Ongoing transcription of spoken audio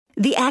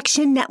The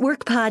Action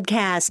Network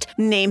Podcast,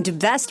 named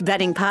Best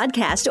Betting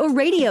Podcast or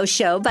Radio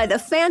Show by the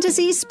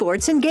Fantasy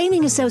Sports and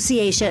Gaming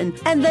Association,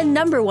 and the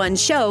 #1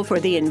 show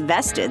for the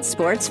invested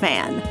sports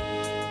fan. All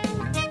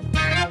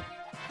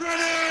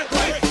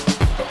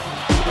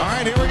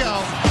right, here we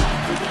go.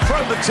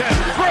 From the 10,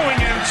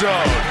 throwing end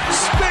zone.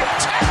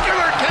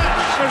 Spectacular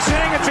catch. They're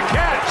saying it's a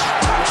catch.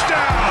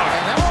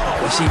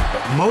 Touchdown. You see,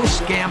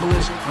 most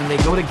gamblers, when they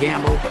go to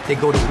gamble, they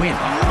go to win.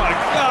 Oh, my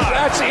God.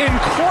 That's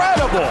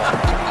incredible.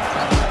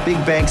 Big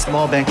bank,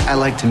 small bank, I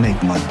like to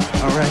make money.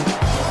 All right?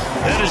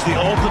 That is the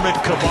ultimate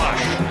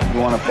kibosh. You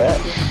want to bet?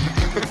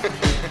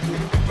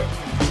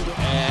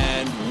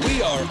 And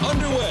we are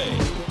underway.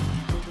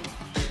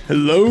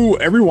 Hello,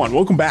 everyone.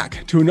 Welcome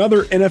back to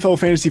another NFL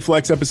Fantasy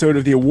Flex episode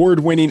of the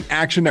award-winning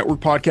Action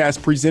Network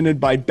podcast presented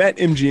by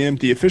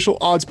BetMGM, the official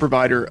odds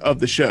provider of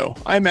the show.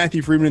 I'm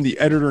Matthew Freeman, the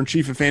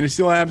editor-in-chief of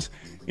Fantasy Labs,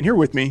 and here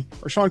with me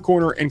are Sean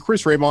Koerner and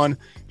Chris Raybon.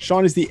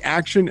 Sean is the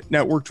Action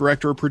Network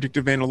Director of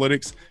Predictive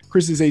Analytics.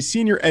 Chris is a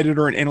senior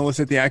editor and analyst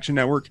at the Action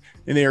Network,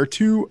 and they are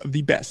two of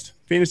the best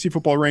fantasy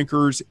football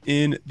rankers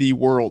in the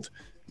world.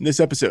 In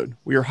this episode,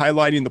 we are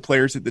highlighting the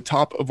players at the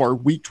top of our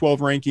Week 12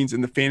 rankings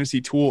in the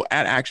fantasy tool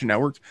at Action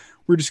Network.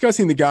 We're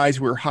discussing the guys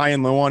we're high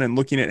and low on and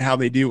looking at how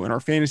they do in our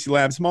Fantasy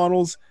Labs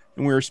models,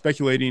 and we're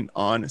speculating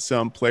on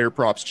some player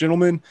props.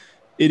 Gentlemen,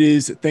 it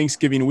is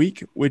Thanksgiving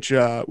week, which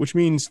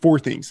means four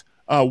things.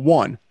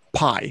 One,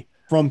 pie.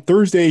 From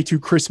Thursday to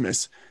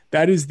Christmas,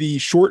 that is the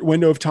short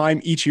window of time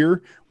each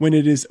year when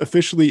it is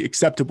officially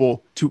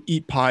acceptable to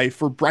eat pie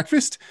for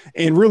breakfast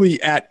and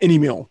really at any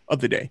meal of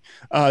the day.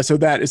 So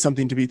that is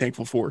something to be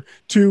thankful for.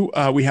 Two,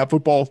 we have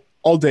football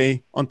all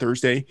day on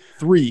Thursday.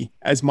 Three,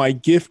 as my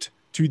gift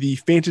to the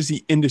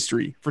fantasy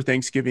industry for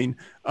Thanksgiving,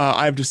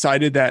 I've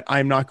decided that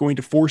I'm not going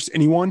to force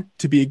anyone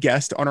to be a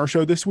guest on our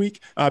show this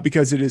week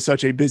because it is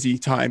such a busy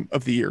time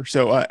of the year.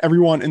 So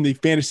everyone in the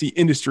fantasy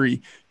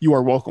industry, you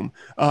are welcome.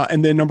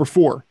 And then number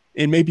four,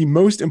 and maybe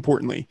most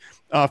importantly,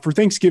 for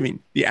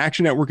Thanksgiving, the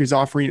Action Network is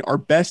offering our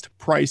best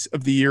price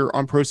of the year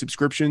on pro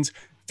subscriptions,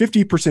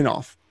 50%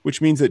 off,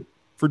 which means that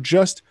for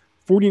just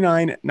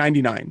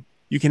 $49.99,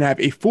 you can have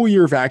a full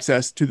year of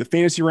access to the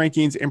fantasy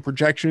rankings and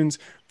projections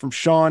from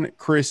Sean,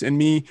 Chris, and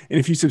me. And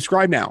if you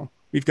subscribe now,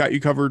 we've got you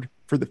covered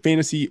for the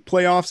fantasy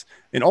playoffs.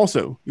 And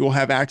also, you'll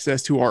have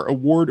access to our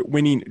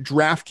award-winning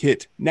draft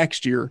kit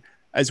next year,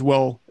 as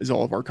well as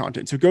all of our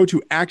content. So go to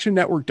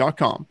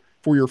actionnetwork.com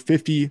for your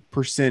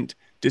 50%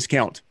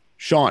 discount.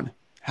 Sean,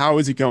 how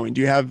is it going? Do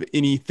you have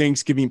any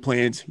Thanksgiving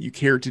plans you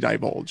care to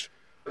divulge?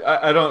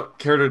 I don't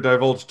care to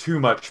divulge too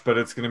much, but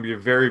it's going to be a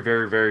very,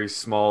 very, very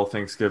small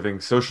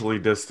Thanksgiving, socially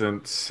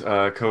distant,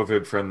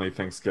 COVID-friendly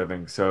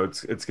Thanksgiving. So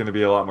it's going to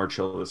be a lot more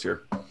chill this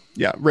year.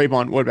 Yeah.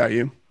 Raybon, what about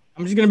you?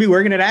 I'm just going to be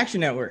working at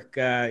Action Network,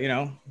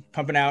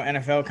 pumping out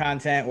NFL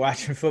content,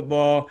 watching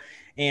football.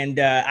 And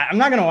I'm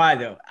not going to lie,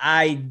 though.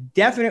 I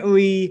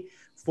definitely,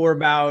 for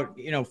about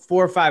 4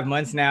 or 5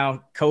 months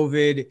now,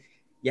 COVID,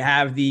 you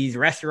have these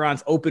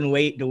restaurants open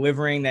late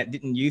delivering that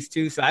didn't used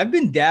to. So I've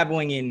been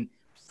dabbling in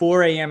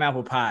 4 a.m.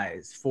 apple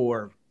pies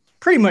for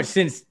pretty much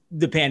since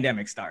the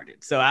pandemic started.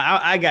 So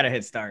I got a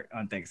head start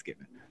on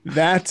Thanksgiving.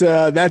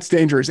 That's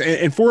dangerous.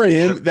 And 4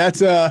 a.m.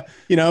 that's,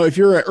 if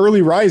you're an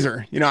early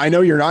riser, I know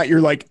you're not, you're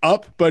like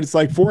up, but it's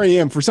like 4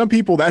 a.m. For some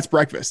people, that's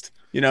breakfast.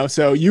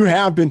 So you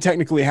have been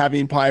technically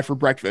having pie for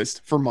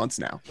breakfast for months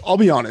now. I'll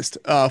be honest.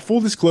 Full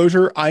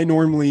disclosure, I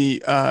normally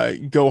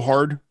go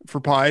hard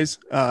for pies,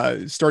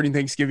 starting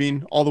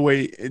Thanksgiving all the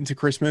way into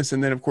Christmas.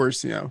 And then, of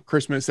course,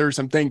 Christmas, there's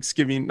some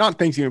not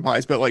Thanksgiving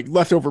pies, but like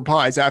leftover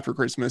pies after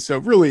Christmas. So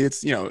really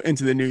it's,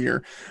 into the new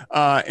year.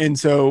 And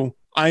so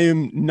I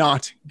am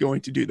not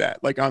going to do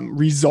that. Like I'm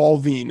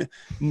resolving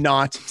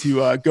not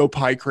to go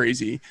pie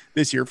crazy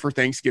this year for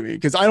Thanksgiving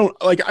because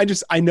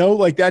I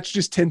know that's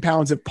just 10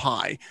 pounds of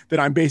pie that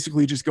I'm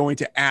basically just going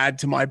to add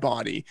to my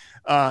body.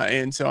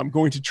 And so I'm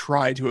going to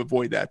try to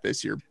avoid that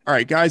this year. All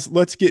right, guys,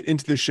 let's get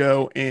into the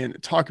show and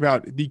talk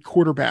about the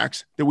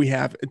quarterbacks that we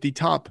have at the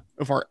top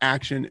of our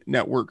Action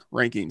Network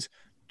rankings.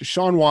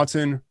 Deshaun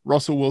Watson,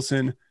 Russell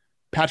Wilson,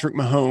 Patrick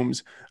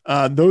Mahomes.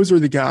 Those are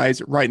the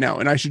guys right now.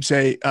 And I should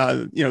say,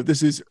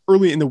 this is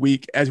early in the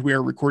week as we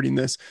are recording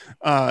this,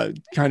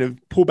 kind of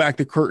pull back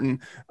the curtain.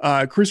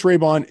 Chris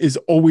Raybon is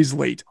always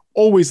late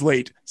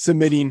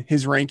submitting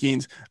his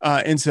rankings.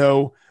 And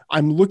so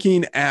I'm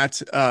looking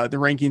at the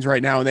rankings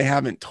right now and they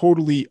haven't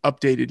totally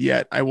updated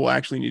yet. I will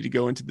actually need to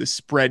go into the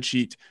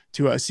spreadsheet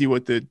to see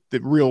what the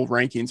real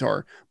rankings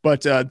are.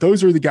 But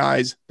those are the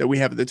guys that we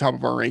have at the top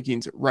of our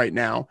rankings right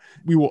now.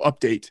 We will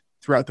update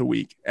throughout the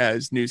week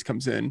as news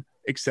comes in,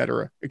 et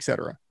cetera, et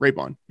cetera.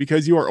 Raybon,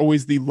 because you are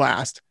always the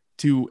last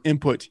to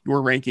input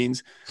your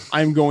rankings,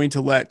 I'm going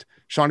to let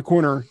Sean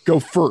Koerner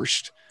go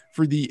first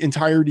for the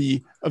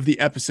entirety of the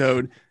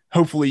episode.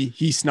 Hopefully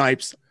he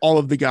snipes all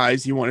of the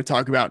guys you want to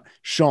talk about.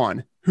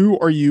 Sean, who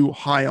are you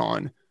high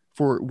on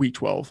for week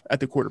 12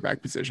 at the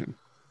quarterback position?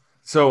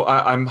 So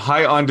I'm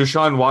high on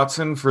Deshaun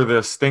Watson for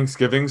this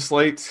Thanksgiving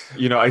slate.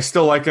 I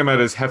still like him at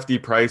his hefty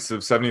price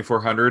of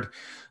 $7,400.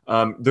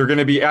 They're going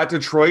to be at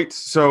Detroit.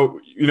 So,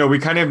 we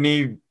kind of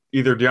need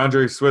either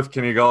DeAndre Swift,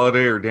 Kenny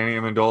Golladay, or Danny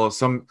Amendola,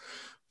 some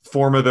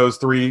form of those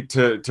three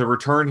to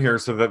return here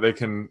so that they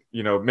can,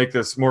 make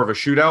this more of a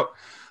shootout.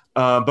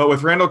 But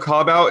with Randall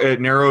Cobb out,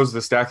 it narrows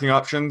the stacking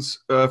options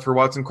for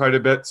Watson quite a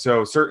bit.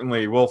 So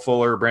certainly Will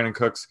Fuller, Brandon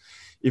Cooks,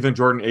 even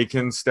Jordan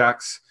Akins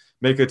stacks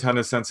make a ton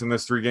of sense in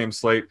this 3-game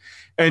slate.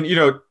 And,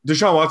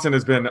 Deshaun Watson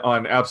has been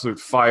on absolute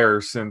fire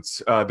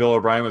since Bill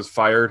O'Brien was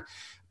fired.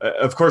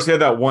 Of course, he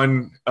had that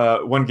one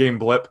game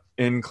blip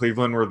in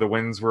Cleveland where the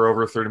winds were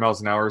over 30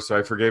 miles an hour, so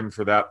I forgave him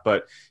for that.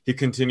 But he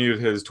continued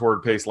his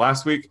torrid pace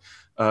last week,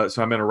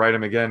 so I'm going to write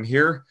him again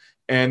here.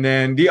 And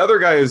then the other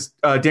guy is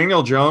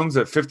Daniel Jones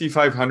at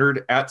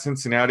 5,500 at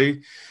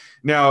Cincinnati.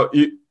 Now,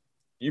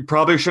 you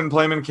probably shouldn't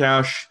play him in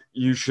cash.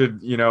 You should,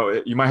 you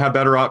might have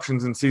better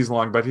options in season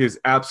long, but he is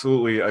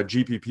absolutely a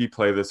GPP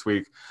play this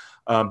week.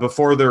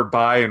 Before their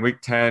bye in week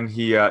 10,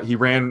 he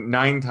ran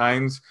 9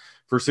 times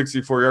for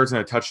 64 yards and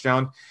a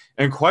touchdown,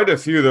 and quite a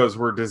few of those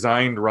were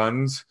designed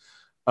runs.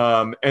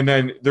 And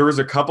then there was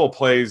a couple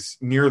plays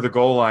near the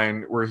goal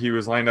line where he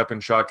was lined up in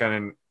shotgun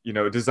and,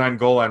 designed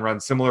goal line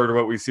runs similar to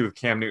what we see with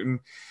Cam Newton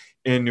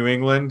in New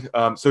England.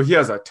 So he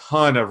has a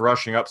ton of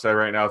rushing upside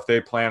right now if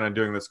they plan on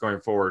doing this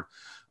going forward,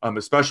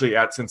 especially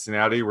at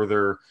Cincinnati where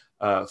they're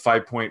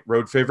 5-point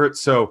road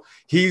favorites. So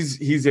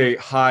he's a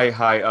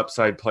high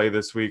upside play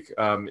this week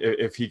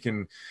if he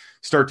can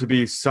start to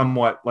be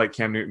somewhat like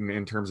Cam Newton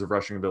in terms of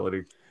rushing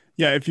ability.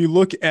 Yeah, if you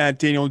look at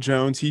Daniel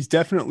Jones, he's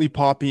definitely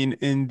popping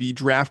in the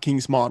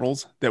DraftKings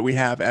models that we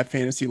have at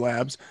Fantasy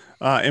Labs,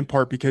 in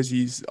part because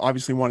he's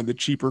obviously one of the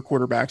cheaper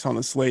quarterbacks on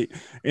the slate.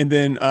 And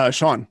then,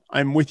 Sean,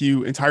 I'm with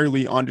you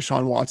entirely on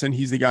Deshaun Watson.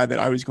 He's the guy that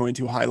I was going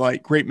to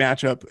highlight. Great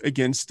matchup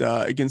against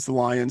the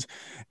Lions.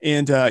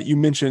 And you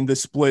mentioned the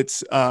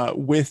splits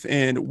with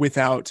and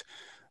without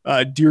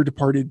dear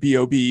departed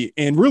B.O.B.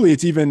 And really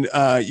it's even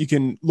you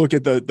can look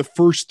at the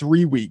first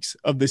 3 weeks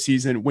of the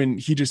season when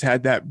he just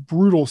had that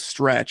brutal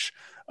stretch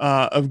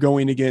of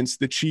going against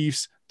the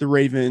Chiefs, the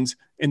Ravens,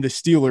 and the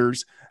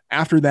Steelers.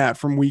 After that,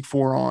 from week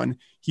 4 on,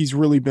 he's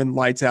really been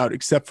lights out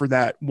except for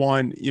that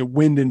one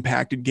wind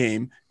impacted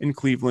game in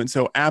Cleveland.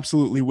 So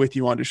absolutely with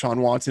you on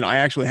Deshaun Watson. I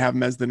actually have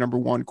him as the number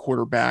 1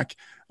 quarterback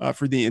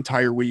for the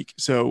entire week.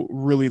 So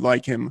really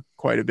like him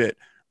quite a bit.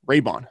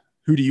 Raybon,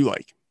 who do you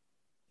like?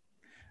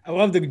 I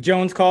love the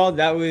Jones call.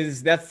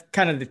 That's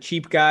kind of the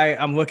cheap guy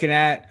I'm looking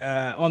at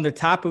on the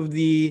top of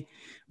the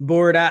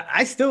board.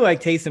 I still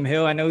like Taysom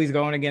Hill. I know he's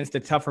going against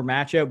a tougher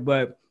matchup,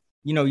 but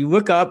you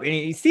look up and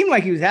it seemed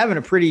like he was having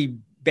a pretty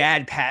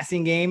bad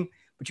passing game,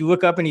 but you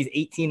look up and he's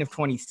 18 of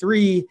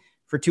 23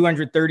 for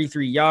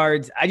 233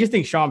 yards. I just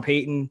think Sean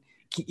Payton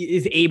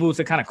is able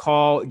to kind of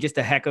call just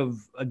a heck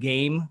of a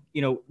game,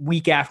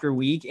 week after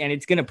week, and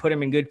it's going to put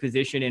him in good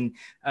position. And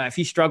if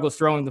he struggles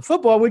throwing the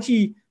football, which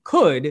he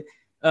could,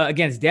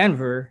 against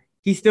Denver,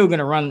 he's still going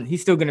to run.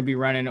 He's still going to be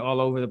running all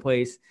over the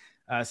place.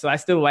 So I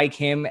still like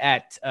him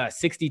at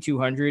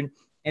 6,200.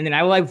 And then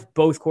I like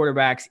both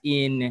quarterbacks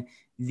in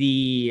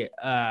the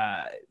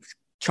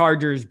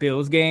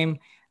Chargers-Bills game.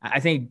 I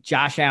think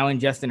Josh Allen,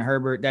 Justin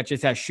Herbert, that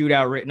just has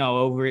shootout written all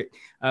over it.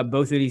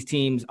 Both of these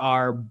teams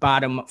are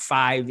bottom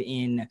 5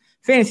 in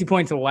fantasy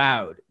points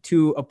allowed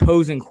to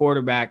opposing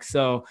quarterbacks.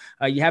 So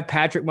you have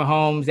Patrick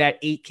Mahomes at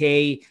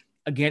 8K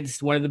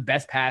against one of the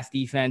best pass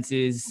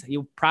defenses.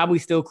 He'll probably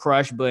still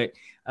crush, but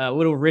a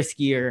little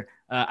riskier.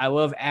 I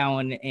love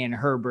Allen and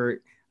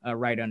Herbert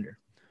right under.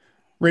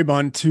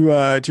 Raybon,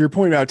 to your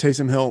point about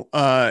Taysom Hill,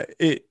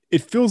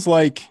 it feels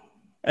like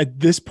at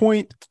this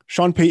point,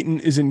 Sean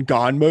Payton is in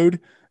God mode,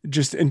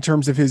 just in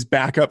terms of his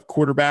backup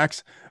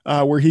quarterbacks,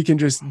 where he can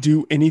just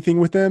do anything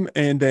with them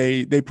and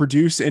they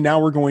produce. And now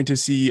we're going to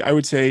see, I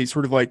would say,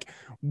 sort of like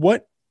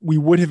what we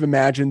would have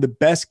imagined the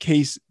best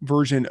case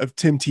version of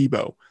Tim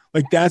Tebow.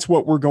 Like that's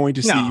what we're going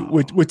to see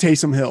with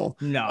Taysom Hill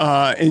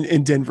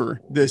in Denver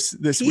this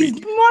week.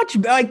 He's much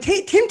like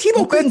Tim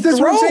Tebow couldn't That's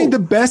throw. what I'm saying. The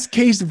best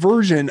case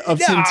version of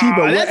Tim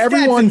Tebow,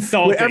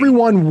 what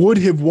everyone would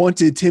have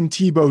wanted Tim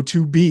Tebow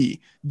to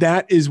be.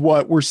 That is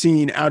what we're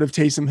seeing out of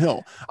Taysom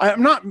Hill.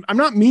 I'm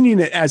not meaning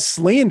it as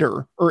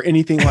slander or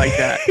anything like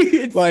that.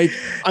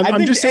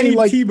 I'm just saying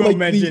like Tebow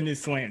mentioned is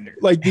slander.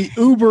 Like the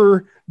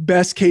uber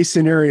best case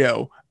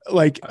scenario,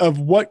 like of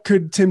what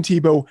could Tim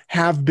Tebow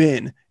have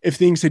been if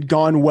things had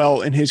gone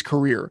well in his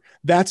career.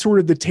 That's sort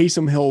of the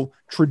Taysom Hill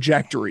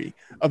trajectory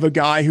of a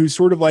guy who's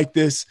sort of like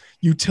this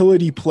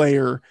utility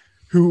player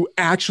who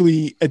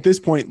actually at this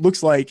point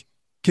looks like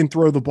can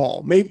throw the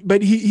ball. Maybe,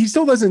 but he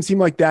still doesn't seem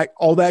like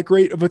all that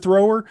great of a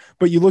thrower,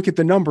 but you look at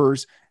the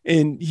numbers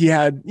and he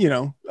had,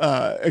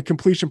 a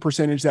completion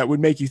percentage that would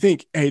make you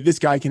think, hey, this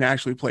guy can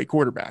actually play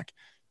quarterback.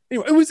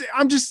 Anyway,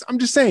 I'm just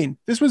saying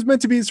this was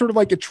meant to be sort of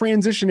like a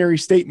transitionary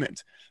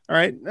statement. All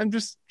right. I'm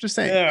just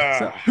saying. Yeah.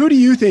 So who do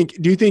you think?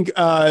 Do you think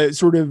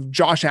sort of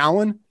Josh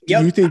Allen?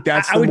 Do you think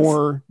that's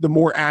the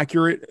more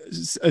accurate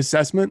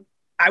assessment?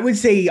 I would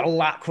say a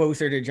lot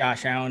closer to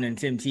Josh Allen and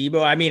Tim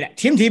Tebow. I mean,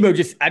 Tim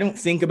Tebow I don't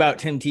think about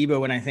Tim Tebow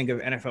when I think of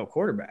NFL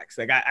quarterbacks.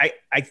 Like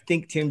I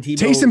think Tim Tebow.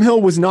 Taysom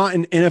Hill was not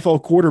an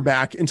NFL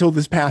quarterback until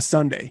this past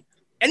Sunday.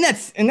 And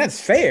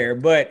that's fair.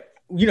 But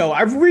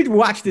I've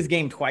rewatched this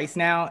game twice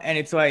now, and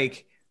it's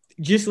like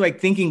just like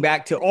thinking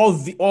back to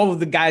all of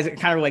the guys that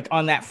kind of like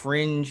on that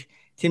fringe.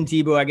 Tim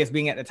Tebow, I guess,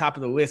 being at the top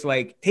of the list.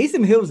 Like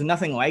Taysom Hill is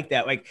nothing like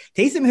that. Like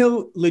Taysom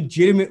Hill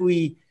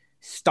legitimately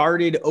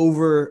started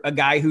over a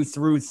guy who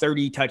threw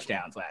 30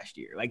 touchdowns last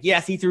year. Like,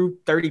 yes, he threw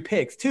 30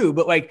 picks too,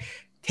 but like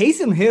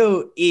Taysom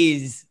Hill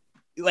is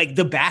like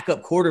the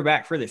backup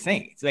quarterback for the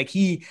Saints. Like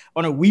he,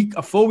 on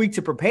a full week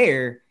to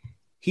prepare,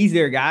 he's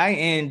their guy.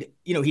 And,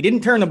 he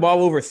didn't turn the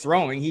ball over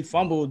throwing. He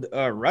fumbled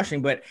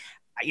rushing, but,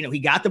 he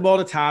got the ball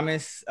to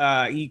Thomas.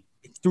 He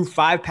threw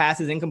 5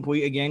 passes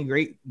incomplete. Again,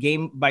 great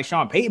game by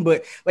Sean Payton.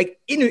 But like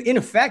in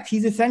effect,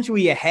 he's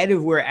essentially ahead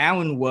of where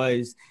Allen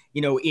was,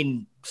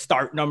 in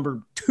start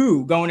number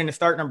 2, going into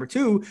start number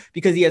 2,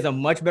 because he has a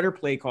much better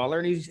play caller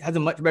and he has a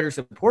much better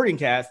supporting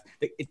cast.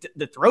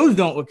 The throws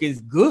don't look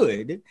as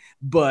good,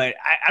 but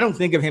I don't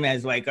think of him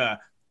as I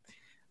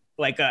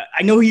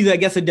know he's, I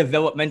guess, a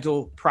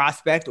developmental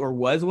prospect or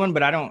was one,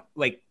 but I don't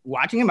like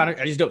watching him. I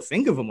just don't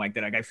think of him like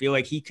that. Like I feel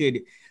like he could,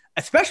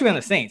 especially on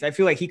the Saints, I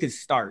feel like he could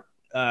start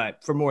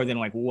for more than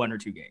like 1 or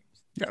 2 games.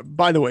 Yeah.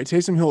 By the way,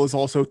 Taysom Hill is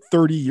also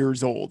 30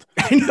 years old.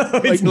 I know,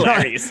 it's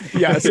hilarious.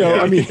 Yeah. So,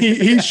 I mean,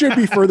 he should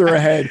be further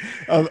ahead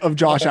of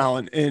Josh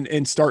Allen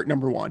in start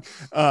number 1.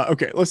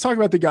 Okay. Let's talk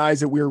about the guys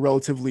that we're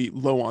relatively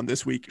low on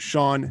this week.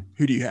 Sean,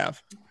 who do you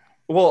have?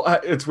 Well,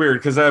 it's weird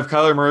because I have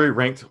Kyler Murray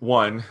ranked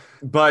 1,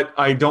 but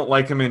I don't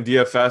like him in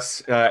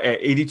DFS at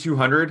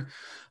 8,200.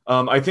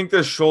 I think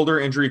this shoulder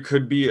injury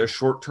could be a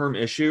short-term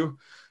issue.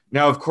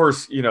 Now, of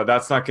course,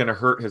 that's not going to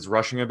hurt his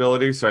rushing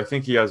ability. So I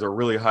think he has a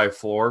really high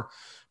floor.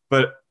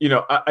 But,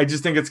 I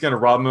just think it's going to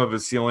rob him of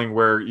his ceiling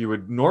where you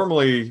would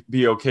normally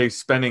be okay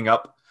spending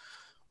up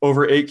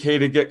over 8K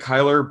to get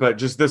Kyler. But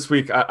just this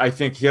week, I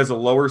think he has a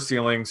lower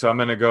ceiling. So I'm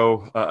going to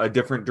go a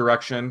different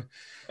direction.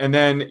 And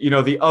then,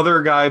 the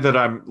other guy that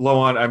I'm low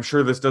on, I'm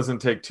sure this doesn't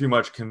take too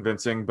much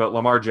convincing, but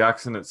Lamar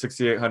Jackson at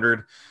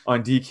 6,800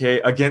 on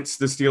DK against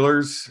the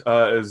Steelers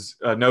is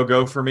a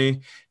no-go for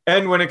me.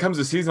 And when it comes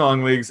to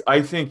season-long leagues,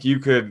 I think you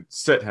could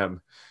sit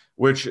him,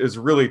 which is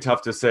really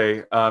tough to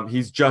say.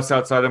 He's just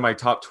outside of my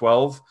top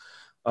 12.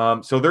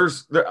 So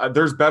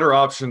there's better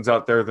options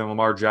out there than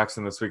Lamar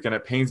Jackson this week, and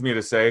it pains me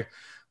to say.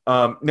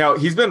 Now,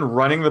 he's been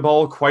running the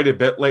ball quite a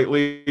bit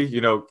lately,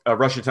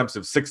 rush attempts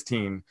of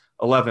 16,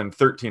 11,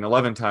 13,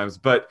 11 times,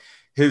 but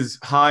his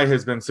high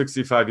has been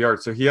 65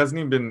 yards. So he hasn't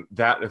even been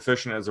that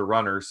efficient as a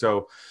runner.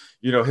 So,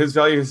 his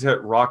value has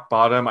hit rock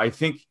bottom. I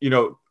think,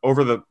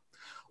 over the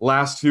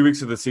last few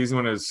weeks of the season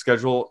when his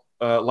schedule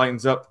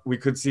lightens up, we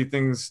could see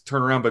things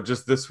turn around. But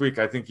just this week,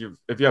 I think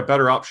if you have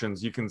better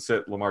options, you can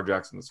sit Lamar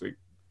Jackson this week.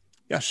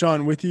 Yeah,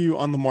 Sean, with you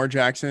on Lamar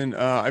Jackson,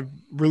 I've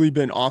really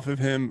been off of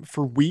him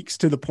for weeks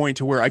to the point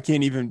to where I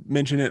can't even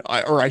mention it,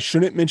 or I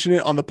shouldn't mention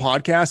it on the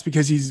podcast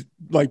because he's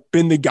like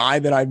been the guy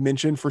that I've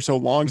mentioned for so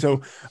long.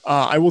 So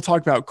I will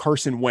talk about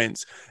Carson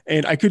Wentz,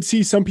 and I could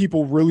see some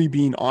people really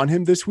being on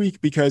him this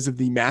week because of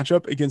the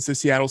matchup against the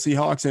Seattle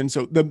Seahawks. And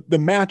so the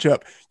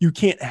matchup, you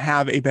can't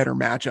have a better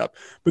matchup,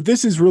 but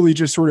this is really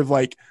just sort of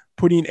like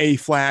putting a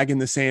flag in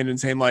the sand and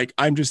saying like,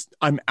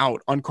 I'm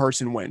out on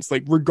Carson Wentz.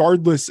 Like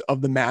regardless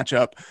of the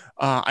matchup,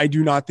 I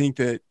do not think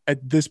that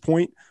at this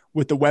point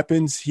with the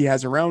weapons he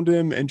has around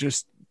him and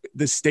just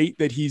the state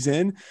that he's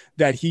in,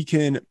 that he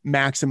can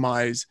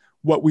maximize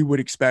what we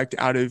would expect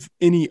out of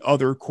any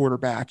other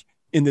quarterback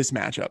in this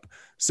matchup.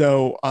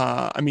 So,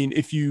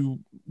 if you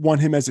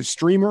want him as a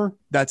streamer,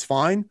 that's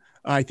fine.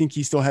 I think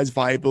he still has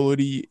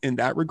viability in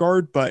that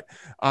regard, but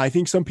I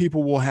think some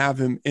people will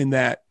have him in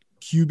that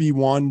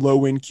QB1,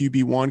 low end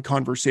QB1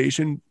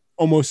 conversation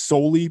almost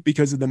solely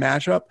because of the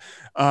matchup.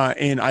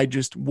 And I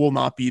just will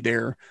not be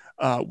there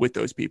with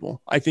those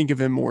people. I think of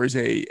him more as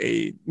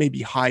a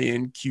maybe high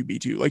end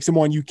QB2, like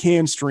someone you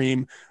can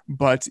stream,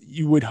 but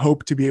you would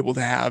hope to be able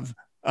to have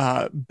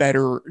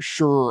better,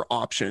 sure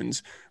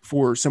options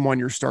for someone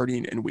you're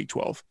starting in week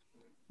 12.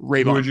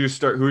 Ravon. Who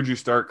would you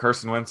start?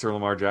 Carson Wentz or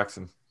Lamar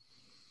Jackson?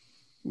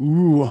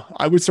 Ooh,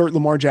 I would start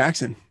Lamar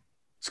Jackson.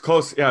 It's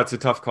close. Yeah, it's a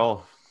tough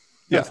call.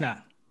 No, it's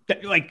not.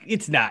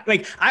 It's not.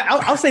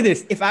 I'll say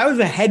this. If I was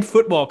a head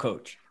football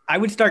coach, I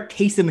would start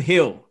Taysom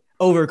Hill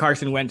over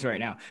Carson Wentz right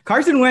now.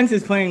 Carson Wentz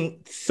is playing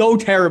so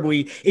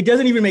terribly. It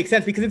doesn't even make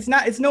sense because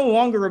it's no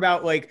longer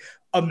about like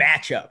a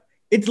matchup.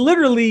 It's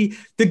literally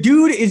the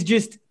dude is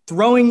just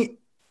throwing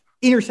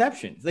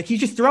interceptions. Like he's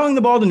just throwing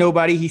the ball to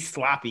nobody. He's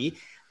sloppy.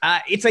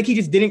 It's like he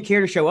just didn't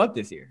care to show up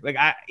this year.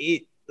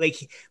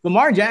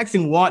 Lamar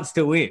Jackson wants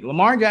to win.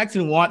 Lamar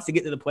Jackson wants to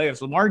get to the playoffs.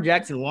 Lamar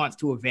Jackson wants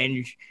to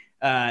avenge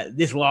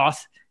this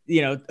loss,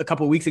 a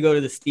couple of weeks ago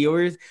to the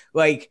Steelers.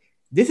 Like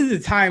this is a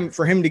time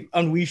for him to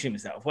unleash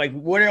himself. Like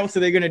what else are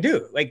they going to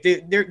do? Like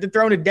they're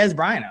throwing a Dez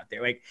Bryant out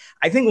there. Like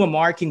I think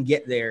Lamar can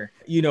get there,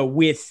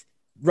 with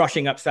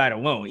rushing upside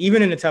alone,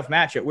 even in a tough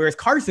matchup. Whereas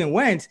Carson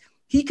Wentz,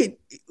 he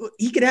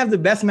could have the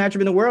best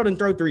matchup in the world and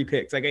throw 3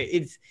 picks. Like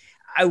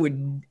I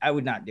would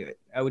not do it.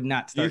 I would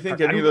not start. Do you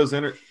think any of those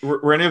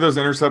were any of those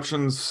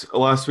interceptions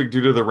last week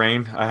due to the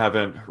rain? I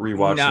haven't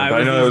rewatched them,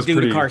 but I know it was due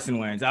pretty. To Carson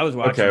Wentz. I was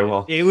watching. Okay,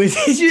 well, it's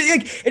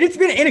just and it's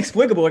been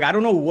inexplicable. Like I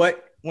don't know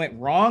what went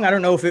wrong. I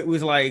don't know if it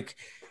was like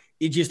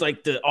it just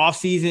like the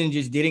offseason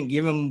just didn't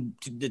give him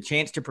the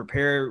chance to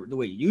prepare the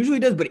way he usually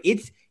does, but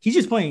he's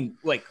just playing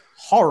like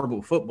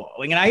horrible football.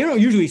 Like, and I don't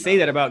usually say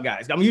that about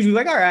guys. I'm usually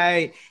like, all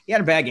right, he had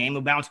a bad game,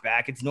 he'll bounce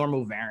back. It's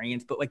normal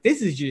variance. But like,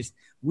 this is just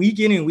week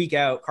in and week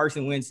out.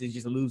 Carson Wentz is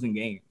just losing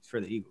games for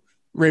the Eagles.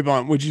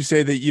 Raybon, would you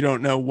say that you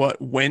don't know what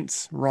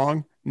went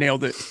wrong?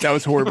 Nailed it. That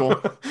was horrible.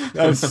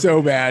 That was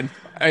so bad.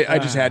 I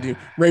just had to.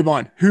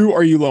 Raybon, who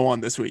are you low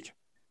on this week?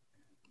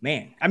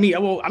 Man, I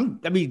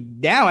mean,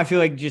 now I feel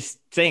like just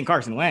saying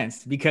Carson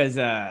Wentz because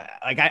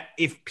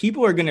if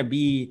people are gonna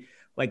be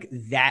like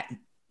that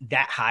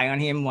high on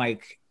him,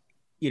 like,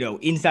 you know,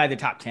 inside the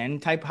top 10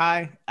 type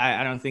high,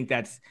 I don't think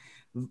that's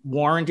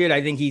warranted.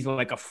 I think he's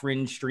like a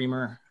fringe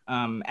streamer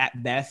at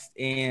best.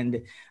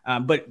 And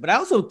but I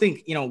also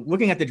think, you know,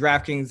 looking at the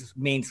DraftKings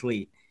main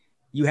slate,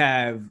 you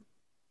have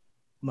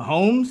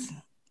Mahomes,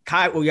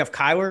 you have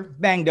Kyler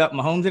banged up,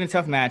 Mahomes in a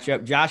tough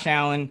matchup, Josh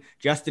Allen,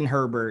 Justin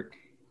Herbert,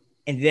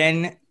 and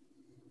then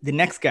the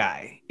next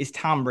guy is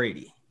Tom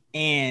Brady.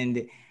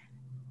 And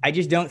I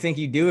just don't think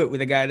you do it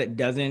with a guy that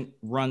doesn't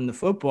run the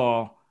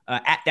football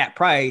at that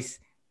price.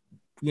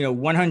 You know,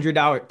 $100,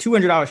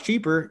 $200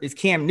 cheaper is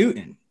Cam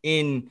Newton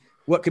in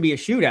what could be a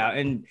shootout.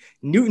 And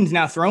Newton's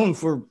now thrown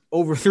for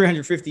over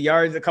 350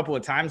 yards a couple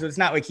of times. So it's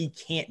not like he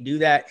can't do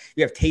that.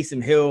 You have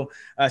Taysom Hill.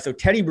 So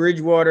Teddy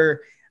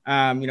Bridgewater,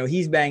 you know,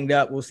 he's banged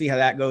up. We'll see how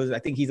that goes. I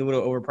think he's a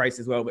little overpriced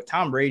as well. But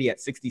Tom Brady at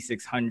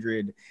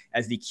 6,600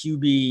 as the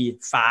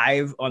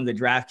QB5 on the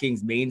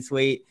DraftKings main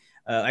slate.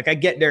 Like, I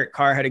get Derek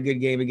Carr had a good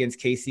game against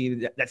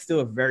KC. That's still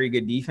a very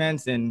good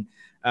defense. And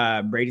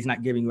Brady's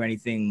not giving you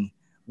anything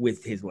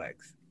with his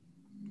legs.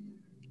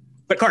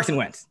 But Carson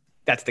Wentz,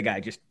 that's the guy.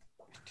 Just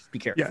be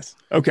careful. Yes.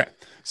 Okay.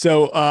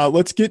 So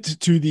let's get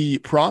to the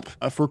prop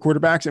for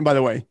quarterbacks. And by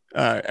the way,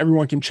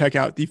 everyone can check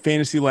out the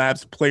Fantasy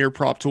Labs player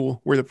prop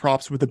tool, where the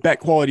props with a bet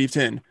quality of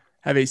 10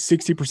 have a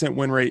 60%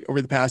 win rate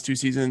over the past 2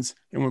 seasons.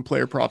 And when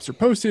player props are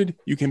posted,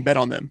 you can bet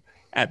on them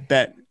at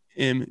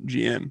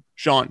BetMGM.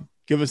 Sean,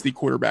 give us the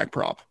quarterback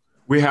prop.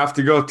 We have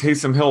to go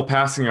Taysom Hill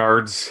passing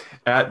yards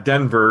at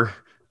Denver.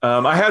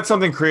 I had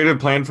something creative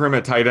planned for him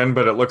at tight end,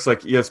 but it looks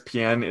like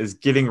ESPN is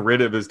getting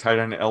rid of his tight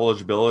end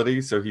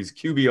eligibility. So he's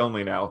QB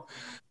only now.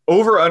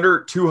 Over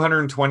under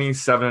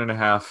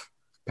 227.5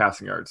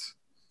 passing yards.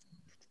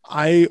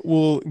 I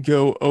will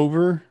go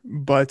over,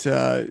 but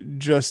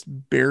just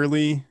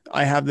barely.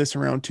 I have this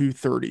around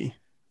 230.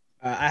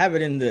 I have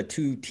it in the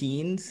 2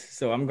 teens,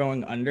 so I'm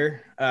going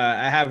under.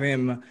 I have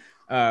him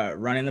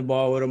running the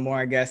ball a little more,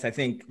 I guess. I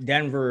think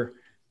Denver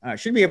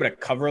should be able to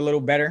cover a little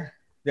better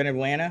than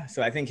Atlanta.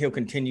 So I think he'll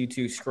continue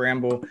to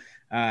scramble.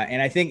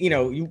 And I think, you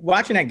know, you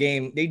watching that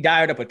game, they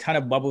dialed up a ton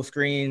of bubble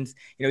screens.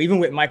 You know, even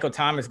with Michael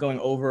Thomas going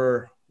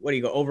over, I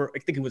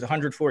think it was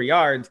 104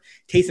 yards.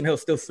 Taysom Hill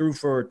still threw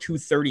for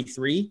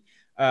 233.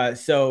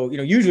 So, you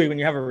know, usually when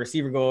you have a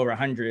receiver go over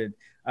 100,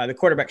 the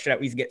quarterback should at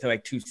least get to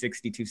like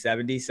 260,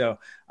 270. So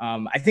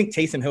I think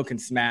Taysom Hill can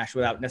smash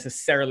without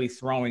necessarily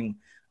throwing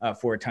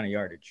for a ton of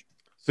yardage.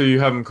 So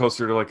you have him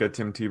closer to like a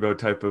Tim Tebow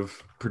type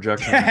of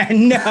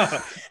projection? No,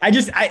 I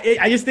just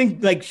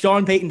think like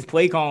Sean Payton's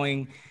play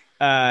calling,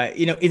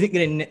 you know, isn't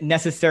going to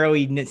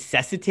necessarily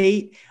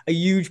necessitate a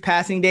huge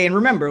passing day. And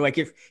remember, like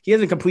if he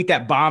doesn't complete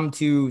that bomb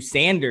to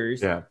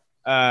Sanders, you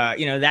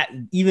know, that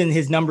even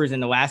his numbers in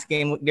the last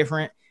game look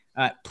different.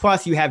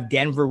 Plus you have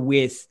Denver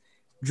with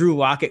Drew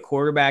Lock at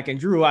quarterback, and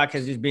Drew Lock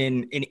has just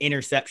been an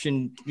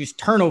interception, just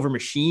turnover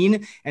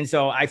machine. And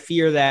so I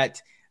fear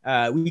that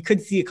we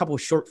could see a couple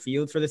of short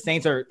fields for the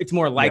Saints, or it's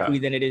more likely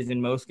than it is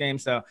in most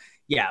games. So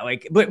yeah,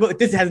 like, but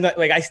this has not,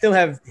 like, I still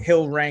have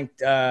Hill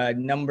ranked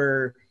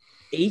number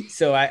 8.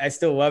 So I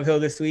still love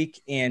Hill this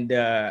week. And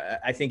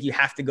I think you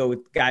have to go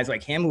with guys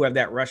like him who have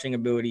that rushing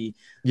ability.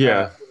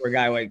 Or a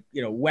guy like,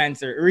 you know,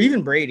 Wentz or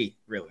even Brady,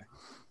 really.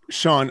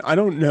 Sean, I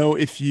don't know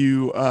if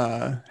you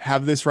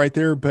have this right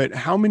there, but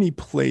how many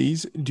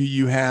plays do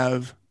you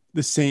have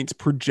the Saints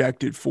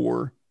projected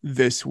for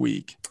this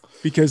week?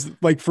 Because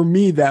like for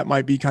me, that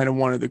might be kind of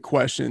one of the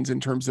questions in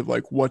terms of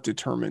like what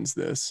determines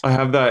this. I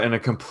have that in a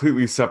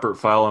completely separate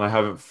file and I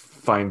haven't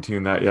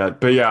fine-tuned that yet.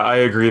 But yeah, I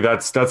agree.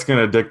 That's going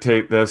to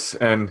dictate this.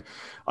 And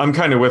I'm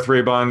kind of with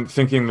Raybon,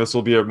 thinking this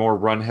will be a more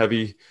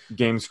run-heavy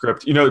game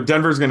script. You know,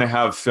 Denver's going to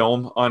have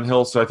film on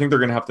Hill, so I think they're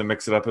going to have to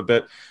mix it up a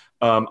bit.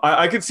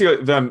 I could see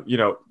them, you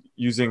know,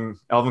 using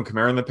Alvin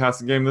Kamara in the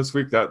passing game this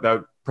week. That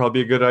would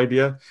probably be a good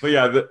idea. But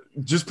yeah,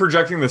 just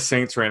projecting the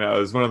Saints right now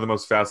is one of the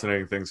most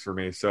fascinating things for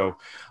me. So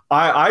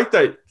I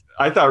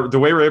thought the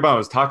way Raybon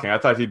was talking, I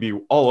thought he'd be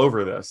all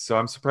over this. So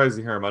I'm surprised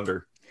to hear him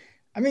under.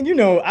 I mean, you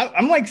know,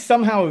 I'm like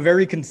somehow a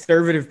very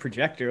conservative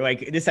projector.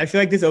 Like this, I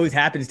feel like this always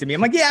happens to me.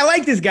 I'm like, yeah, I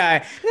like this guy.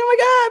 And I'm like,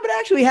 but I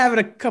actually have it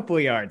a couple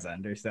of yards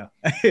under. So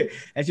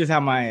that's just how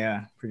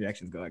my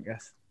projections go, I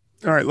guess.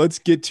 All right, let's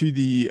get to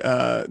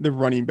the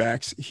running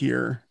backs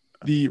here.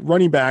 The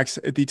running backs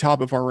at the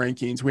top of our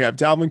rankings, we have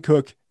Dalvin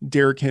Cook,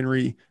 Derrick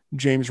Henry,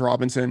 James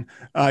Robinson.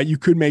 You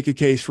could make a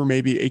case for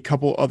maybe a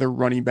couple other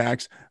running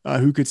backs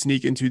who could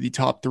sneak into the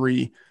top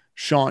 3.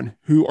 Sean,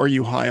 who are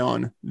you high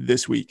on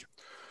this week?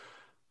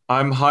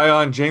 I'm high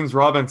on James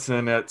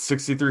Robinson at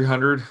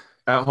 6,300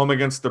 at home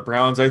against the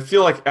Browns. I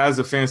feel like as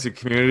a fantasy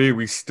community,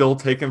 we still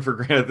take him for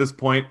granted at this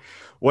point.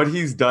 What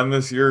he's done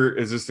this year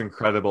is just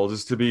incredible.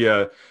 Just to be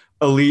a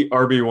elite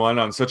RB1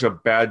 on such a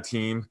bad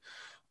team.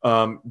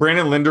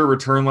 Brandon Linder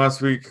returned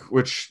last week,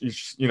 which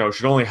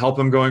should only help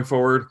him going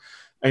forward.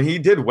 And he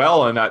did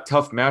well in that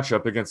tough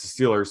matchup against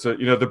the Steelers. So,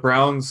 the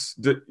Browns,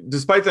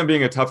 despite them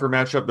being a tougher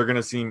matchup, they're going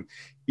to seem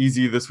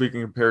easy this week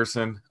in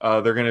comparison.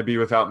 They're going to be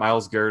without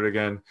Myles Garrett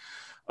again.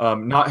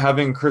 Not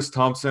having Chris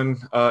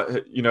Thompson,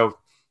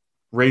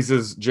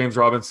 raises James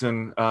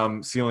Robinson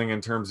ceiling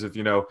in terms of,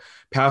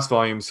 pass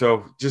volume.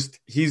 So just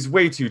he's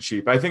way too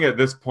cheap. I think at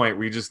this point,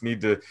 we just need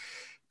to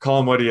call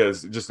him what he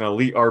is, just an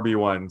elite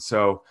RB1.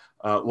 So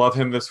love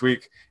him this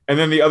week. And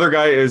then the other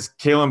guy is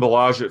Kalen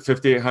Ballage at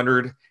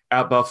 5,800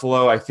 at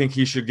Buffalo. I think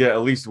he should get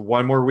at least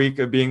one more week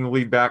of being the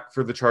lead back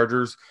for the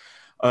Chargers.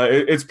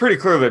 It's pretty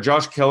clear that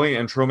Josh Kelly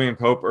and Tromian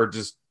Pope are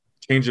just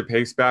change of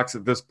pace backs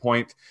at this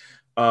point.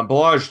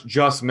 Ballage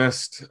just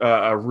missed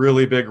a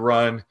really big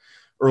run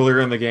earlier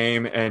in the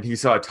game, and he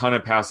saw a ton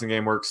of passing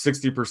game work,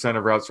 60%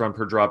 of routes run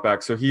per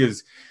dropback. So he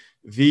is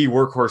the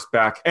workhorse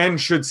back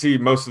and should see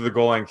most of the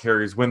goal line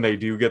carries when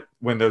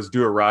those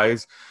do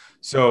arise.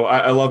 So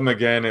I love him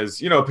again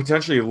as,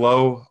 potentially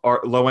low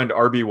end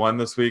RB1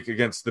 this week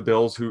against the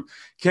Bills, who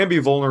can be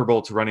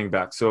vulnerable to running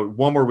back. So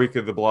one more week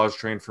of the Ballage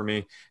train for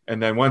me.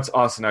 And then once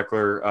Austin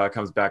Eckler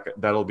comes back,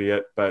 that'll be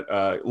it. But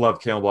love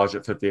Kalen Ballage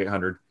at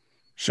 5,800.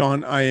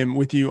 Sean, I am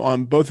with you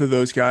on both of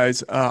those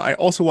guys. I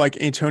also like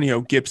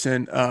Antonio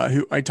Gibson,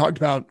 who I talked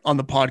about on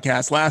the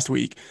podcast last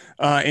week.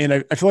 And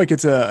I feel like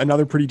it's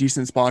another pretty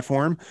decent spot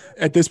for him.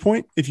 At this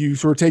point, if you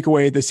sort of take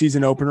away the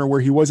season opener where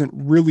he wasn't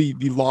really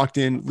the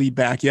locked-in lead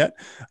back yet,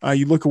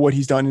 you look at what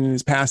he's done in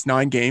his past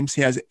 9 games.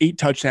 He has 8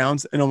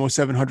 touchdowns and almost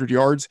 700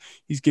 yards.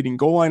 He's getting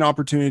goal line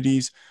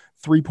opportunities,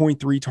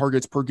 3.3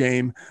 targets per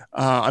game.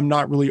 I'm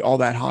not really all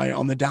that high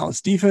on the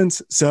Dallas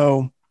defense,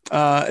 so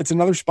it's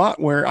another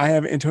spot where I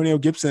have Antonio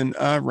Gibson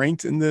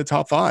ranked in the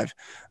top 5,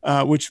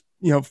 which,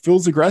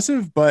 feels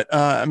aggressive. But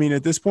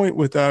at this point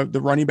with the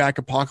running back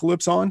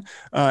apocalypse on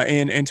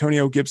and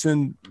Antonio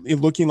Gibson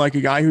looking like a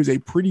guy who's a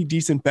pretty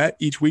decent bet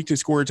each week to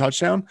score a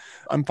touchdown,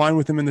 I'm fine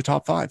with him in the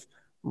top 5.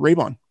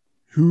 Raybon,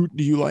 who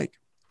do you like?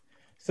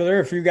 So there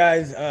are a few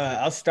guys.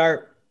 I'll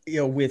start,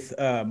 with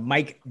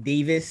Mike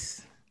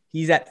Davis.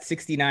 He's at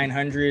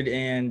 6,900.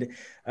 And,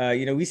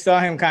 we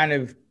saw him kind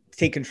of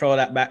take control of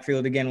that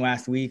backfield again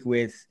last week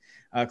with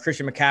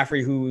Christian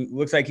McCaffrey, who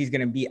looks like he's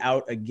going to be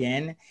out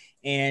again.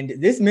 And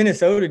this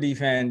Minnesota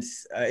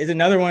defense is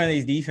another one of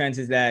these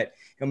defenses that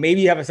maybe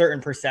you have a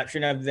certain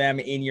perception of them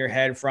in your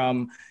head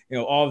from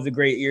all of the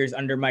great years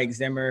under Mike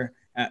Zimmer.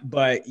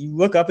 But you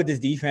look up at this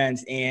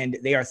defense and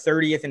they are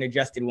 30th in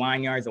adjusted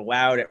line yards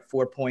allowed at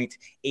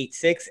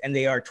 4.86, and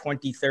they are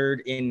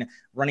 23rd in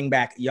running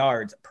back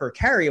yards per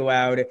carry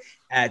allowed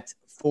at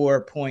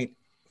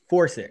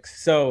 4.46.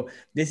 So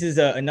this is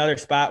another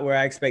spot where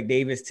I expect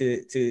Davis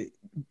to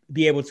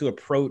be able to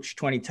approach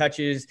 20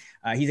 touches.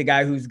 He's a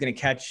guy who's going to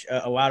catch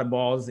a lot of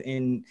balls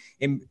in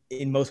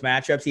most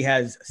matchups. He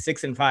has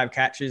 6 and 5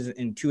 catches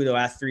in 2 of the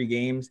last 3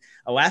 games.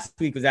 Last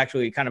week was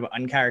actually kind of an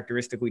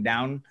uncharacteristically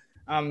down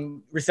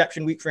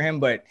reception week for him,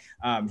 but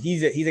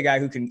he's a guy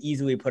who can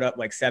easily put up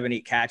like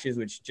 7-8 catches,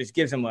 which just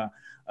gives him a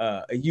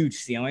huge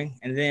ceiling.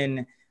 And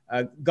then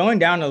going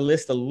down the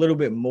list a little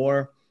bit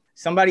more,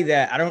 somebody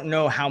that I don't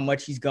know how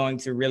much he's going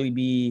to really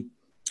be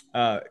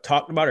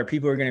talked about, or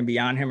people are going to be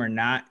on him or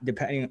not,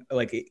 depending,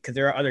 because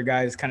there are other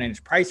guys kind of in his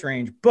price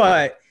range.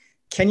 But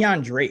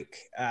Kenyon Drake,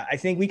 I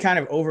think we kind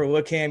of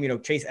overlook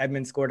him. Chase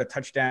Edmonds scored a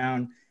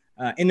touchdown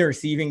in the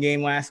receiving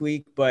game last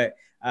week, but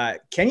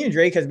Kenyon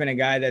Drake has been a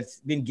guy that's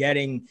been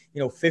getting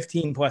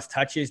 15 plus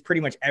touches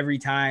pretty much every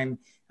time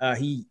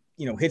he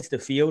hits the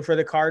field for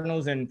the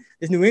Cardinals. And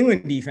this New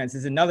England defense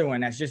is another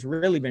one that's just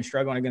really been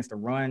struggling against the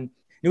run.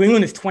 New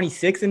England is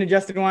 26th in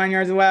adjusted line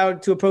yards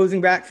allowed to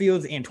opposing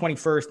backfields and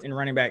 21st in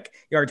running back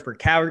yards per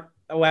carry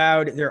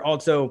allowed. They're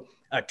also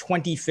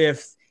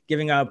 25th,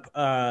 giving up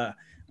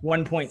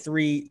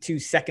 1.3 to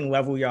second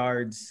level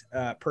yards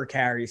per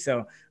carry.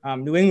 So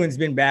New England's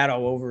been bad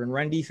all over in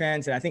run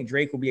defense. And I think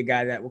Drake will be a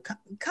guy that will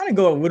kind of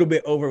go a little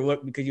bit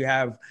overlooked because you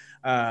have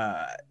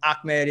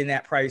Ahmed in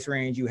that price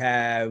range. You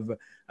have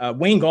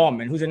Wayne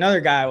Gallman, who's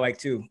another guy I like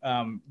too,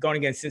 going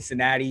against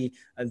Cincinnati.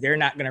 They're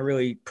not going to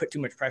really put too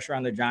much pressure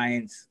on the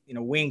Giants.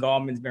 Wayne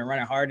Gallman's been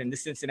running hard, and the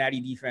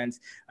Cincinnati defense,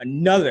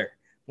 another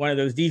one of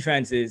those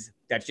defenses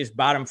that's just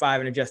bottom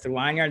 5 in adjusted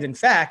line yards. In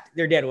fact,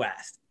 they're dead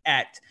last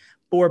at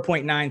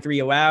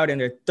 4.93 allowed,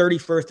 and they're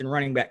 31st in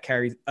running back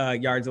carries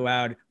yards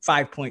allowed,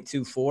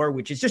 5.24,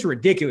 which is just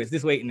ridiculous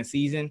this late in the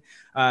season.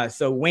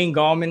 So Wayne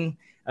Gallman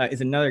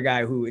is another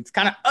guy who it's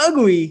kind of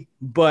ugly,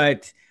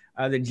 but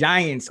the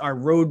Giants are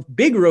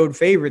big road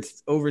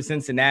favorites over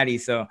Cincinnati.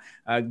 So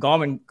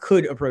Gallman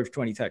could approach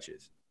 20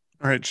 touches.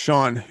 All right,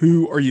 Sean,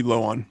 who are you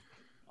low on?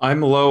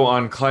 I'm low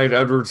on Clyde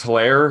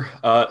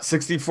Edwards-Helaire.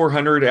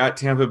 6,400 at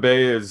Tampa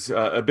Bay is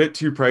a bit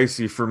too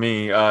pricey for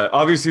me.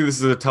 Obviously, this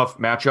is a tough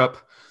matchup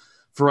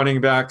for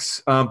running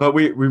backs. But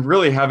we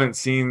really haven't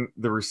seen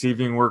the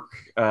receiving work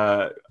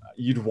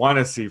you'd want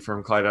to see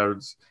from Clyde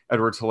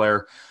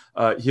Edwards-Helaire.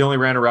 He only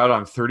ran a route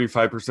on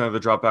 35% of the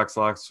dropbacks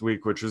last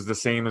week, which is the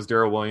same as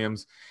Darrell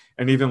Williams.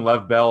 And even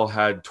Lev Bell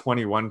had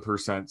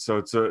 21%. So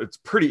it's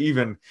pretty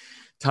even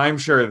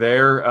timeshare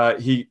there.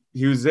 He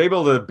was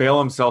able to bail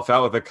himself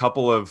out with a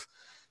couple of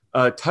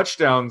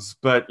touchdowns,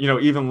 but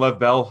even Lev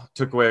Bell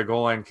took away a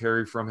goal line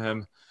carry from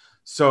him.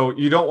 So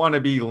you don't want to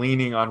be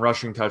leaning on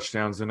rushing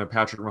touchdowns in a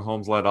Patrick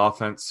Mahomes-led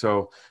offense.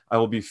 So I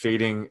will be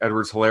fading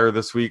Edwards-Helaire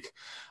this week.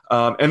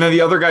 And then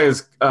the other guy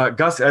is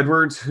Gus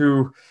Edwards,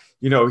 who,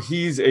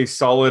 he's a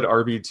solid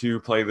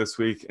RB2 play this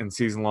week and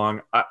season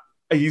long.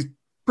 He's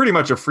pretty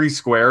much a free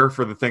square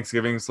for the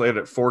Thanksgiving slate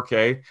at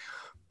 4K.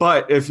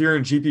 But if you're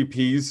in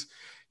GPPs,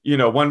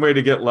 one way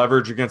to get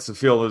leverage against the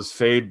field is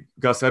fade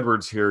Gus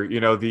Edwards here.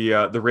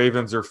 The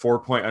Ravens are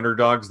 4-point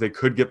underdogs. They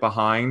could get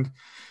behind.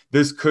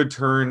 This could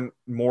turn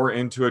more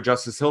into a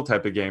Justice Hill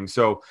type of game.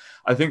 So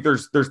I think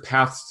there's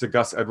paths to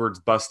Gus Edwards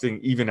busting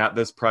even at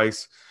this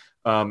price.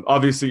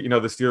 Obviously, the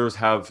Steelers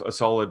have a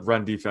solid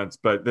run defense,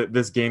 but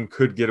this game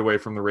could get away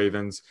from the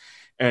Ravens.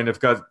 And if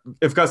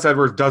Gus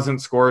Edwards doesn't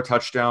score a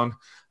touchdown,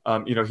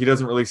 he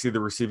doesn't really see the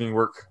receiving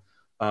work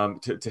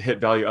to hit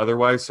value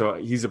otherwise. So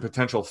he's a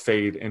potential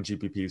fade in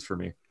GPPs for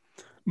me.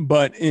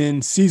 But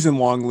in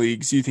season-long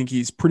leagues, you think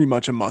he's pretty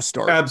much a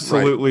must-start?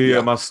 Absolutely, right?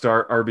 A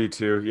must-start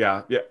RB2.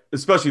 Yeah.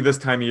 Especially this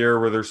time of year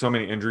where there's so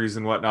many injuries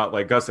and whatnot.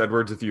 Like Gus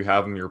Edwards, if you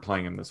have him, you're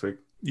playing him this week.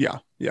 Yeah,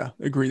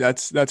 agree.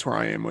 That's where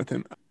I am with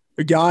him.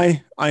 A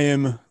guy I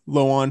am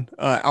low on,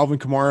 Alvin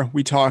Kamara.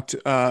 We talked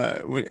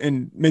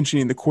in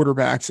mentioning the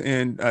quarterbacks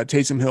and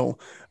Taysom Hill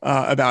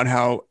about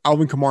how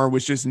Alvin Kamara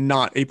was just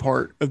not a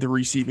part of the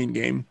receiving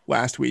game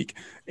last week.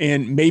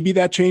 And maybe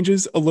that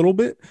changes a little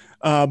bit,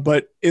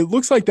 but it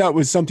looks like that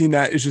was something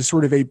that is just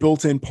sort of a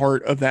built-in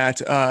part of that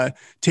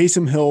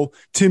Taysom Hill,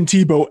 Tim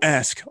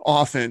Tebow-esque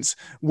offense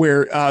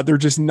where they're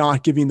just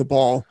not giving the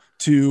ball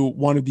to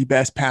one of the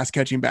best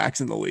pass-catching backs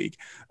in the league.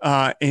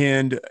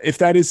 And if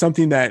that is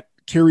something that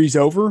carries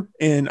over,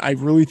 and I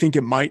really think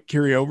it might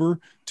carry over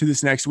to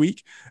this next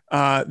week,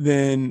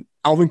 then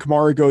Alvin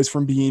Kamara goes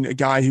from being a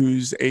guy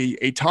who's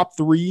a top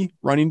 3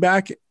 running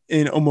back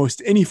in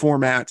almost any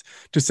format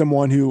to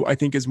someone who I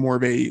think is more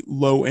of a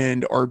low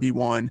end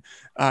RB1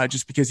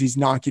 just because he's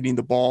not getting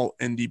the ball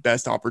in the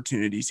best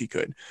opportunities he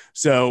could.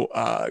 So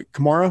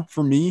Kamara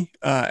for me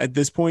at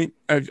this point,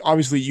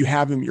 obviously you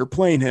have him, you're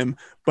playing him,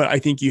 but I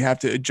think you have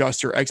to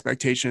adjust your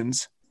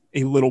expectations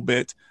a little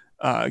bit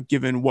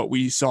given what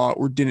we saw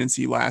or didn't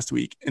see last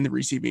week in the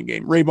receiving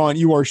game. Raybon,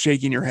 you are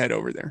shaking your head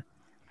over there.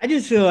 I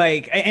just feel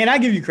like, and I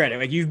give you credit,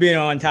 like you've been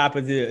on top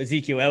of the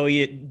Ezekiel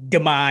Elliott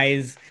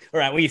demise,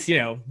 or at least,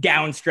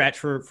 down stretch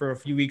for a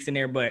few weeks in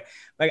there. But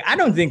like, I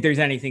don't think there's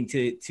anything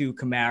to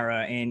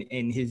Kamara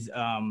and his,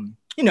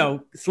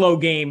 slow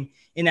game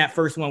in that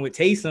first one with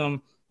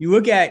Taysom. You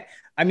look at,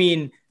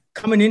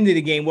 coming into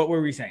the game, what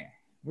were we saying?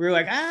 We were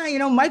like,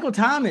 Michael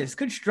Thomas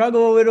could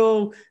struggle a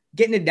little,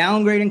 getting a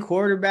downgrading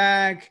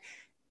quarterback.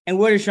 And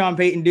what does Sean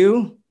Payton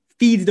do?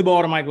 Feeds the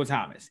ball to Michael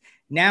Thomas.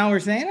 Now we're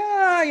saying,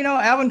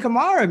 Alvin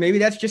Kamara, maybe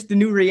that's just the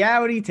new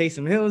reality.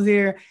 Taysom Hill's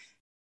here.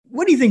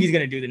 What do you think he's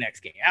going to do the next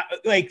game?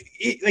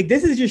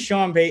 This is just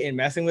Sean Payton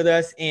messing with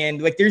us.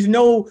 And there's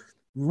no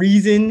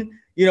reason,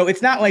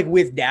 it's not like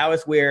with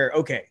Dallas where,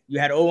 okay, you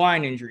had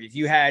O-line injuries.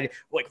 You had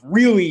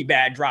really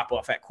bad drop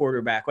off at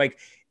quarterback.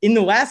 In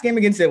the last game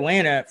against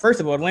Atlanta, first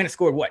of all, Atlanta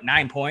scored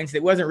 9 points.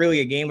 It wasn't really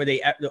a game where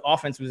the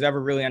offense was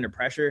ever really under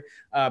pressure.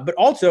 But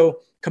also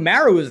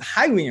Kamara was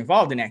highly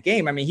involved in that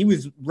game. He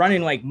was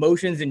running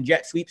motions and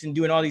jet sweeps and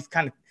doing all these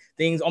kind of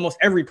things almost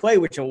every play,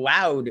 which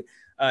allowed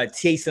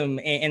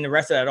Taysom and the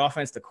rest of that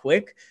offense to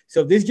click.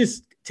 So this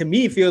just, to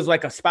me, feels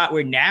like a spot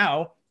where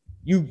now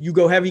you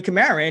go heavy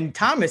Kamara and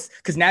Thomas,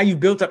 because now you've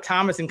built up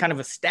Thomas and kind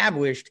of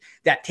established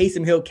that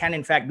Taysom Hill can,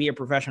 in fact, be a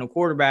professional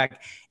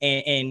quarterback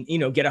and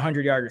get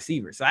 100-yard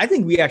receiver. So I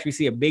think we actually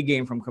see a big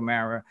game from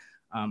Kamara.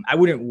 I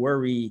wouldn't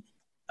worry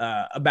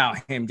about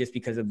him just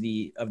because of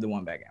the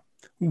one bad game.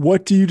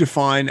 What do you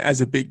define as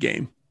a big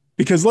game?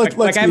 Because let's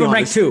I have him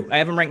ranked 2. I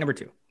have him ranked number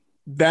 2.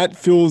 That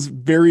feels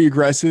very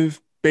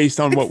aggressive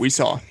based on what we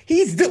saw.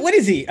 What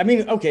is he?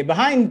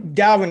 Behind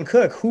Dalvin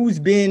Cook, who's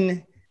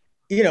been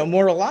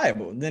more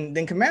reliable than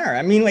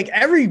Kamara?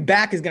 Every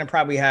back is going to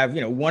probably have,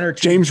 1 or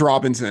 2. James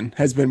Robinson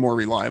has been more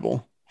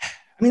reliable.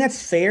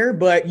 That's fair,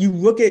 but you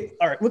look at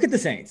the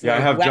Saints. Yeah, I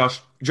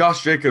have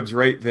Josh Jacobs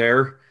right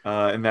there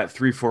in that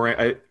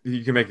 3-4.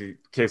 You can make a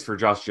case for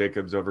Josh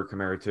Jacobs over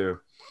Kamara too.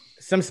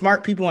 Some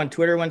smart people on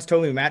Twitter once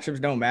told me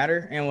matchups don't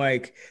matter,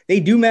 and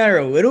they do matter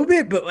a little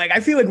bit, but I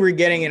feel like we're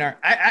getting in our.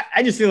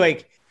 I just feel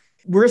like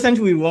we're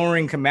essentially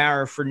lowering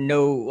Kamara for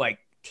no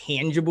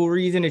tangible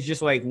reason. It's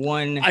just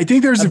one. I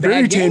think there's a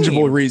very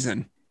tangible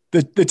reason.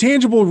 The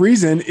tangible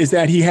reason is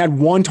that he had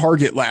 1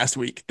 target last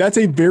week. That's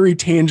a very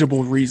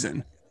tangible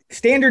reason.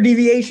 Standard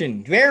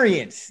deviation,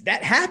 variance,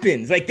 that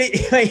happens. All right,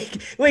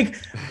 look at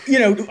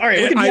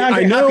DeAndre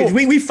I know. Hopkins.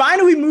 We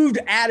finally moved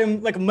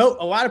Adam,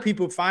 a lot of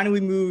people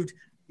finally moved,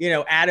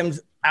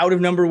 Adams out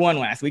of number one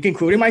last week,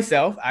 including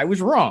myself. I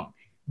was wrong.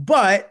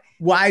 But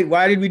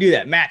why did we do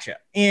that? Matchup.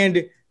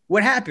 And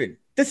what happened?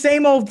 The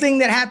same old thing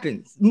that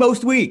happens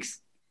most weeks.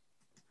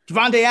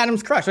 Devontae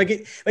Adams crushed.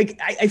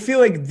 I feel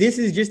like this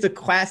is just a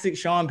classic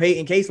Sean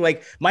Payton case.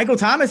 Like Michael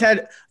Thomas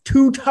had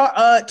two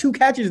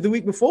catches the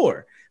week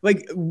before.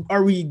 Like,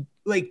 are we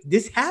like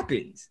this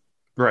happens?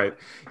 Right.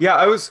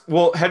 Yeah,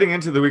 heading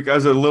into the week, I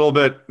was a little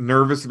bit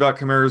nervous about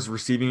Kamara's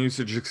receiving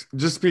usage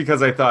just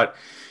because I thought,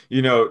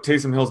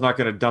 Taysom Hill's not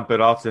going to dump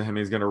it off to him.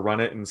 He's going to run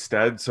it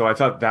instead. So I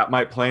thought that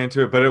might play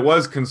into it, but it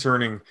was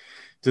concerning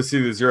to see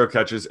the 0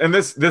 catches. And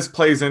this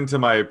plays into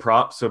my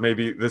prop, so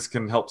maybe this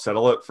can help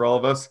settle it for all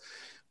of us.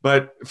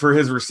 But for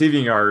his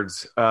receiving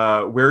yards,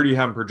 where do you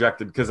have him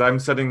projected? Because I'm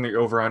setting the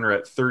over-under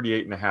at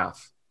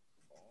 38.5.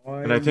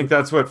 And I think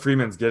that's what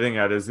Freeman's getting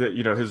at, is that,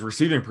 his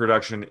receiving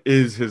production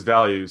is his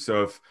value.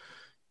 So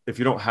if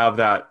you don't have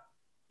that,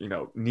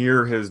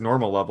 near his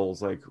normal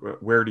levels, like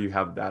where do you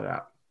have that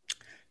at?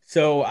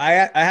 So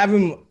I have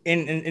him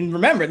and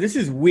remember, this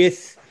is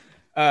with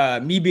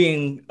me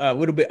being a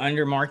little bit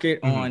under market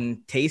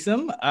on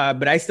Taysom,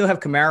 but I still have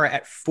Kamara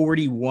at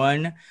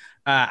 41.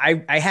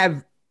 I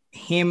have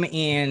him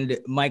and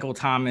Michael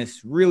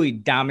Thomas really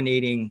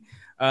dominating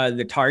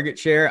the target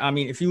share. I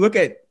mean, if you look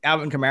at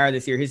Alvin Kamara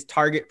this year, his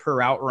target per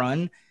route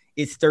run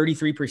is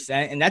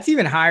 33%. And that's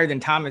even higher than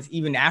Thomas,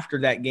 even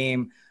after that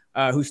game,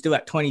 who's still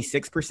at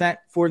 26%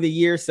 for the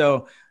year.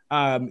 So,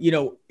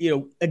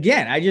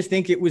 again, I just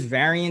think it was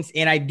variance.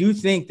 And I do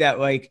think that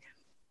like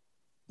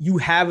you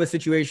have a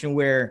situation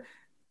where,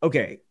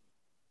 okay,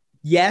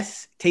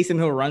 yes, Taysom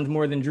Hill runs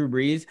more than Drew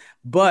Brees,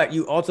 but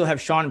you also have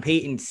Sean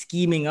Payton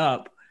scheming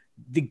up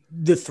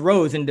the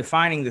throws and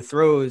defining the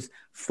throws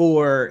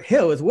for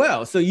Hill as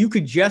well. So you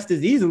could just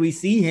as easily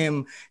see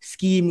him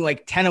scheme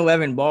like 10,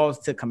 11 balls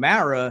to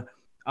Kamara.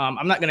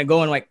 I'm not going to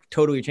go and like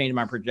totally change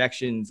my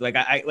projections. Like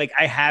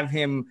I have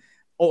him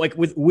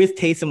with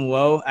Taysom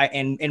low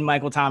and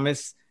Michael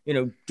Thomas,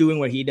 doing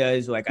what he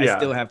does. Like I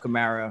still have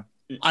Kamara.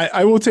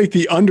 I will take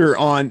the under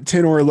on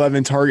 10 or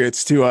 11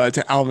 targets to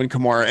Alvin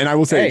Kamara. And I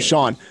will say,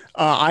 Sean,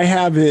 I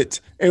have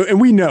it.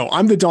 And we know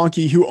I'm the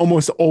donkey who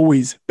almost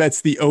always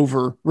bets the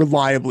over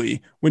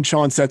reliably when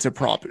Sean sets a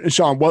prop. And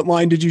Sean, what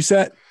line did you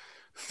set?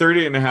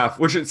 38.5,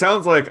 which it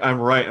sounds like I'm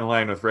right in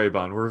line with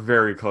Raybon. We're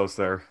very close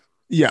there.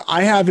 Yeah,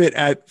 I have it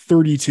at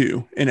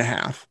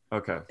 32.5.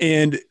 Okay.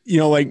 And,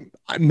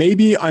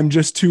 maybe I'm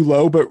just too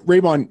low, but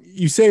Raybon,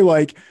 you say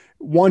like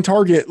one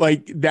target,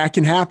 like that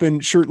can happen.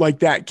 Sure. Like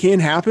that can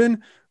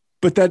happen,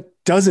 but that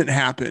doesn't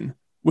happen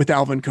with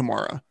Alvin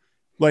Kamara.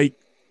 Like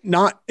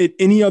not at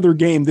any other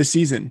game this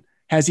season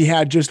has he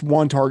had just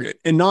one target,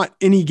 and not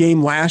any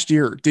game last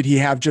year did he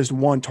have just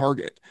one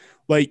target.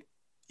 Like,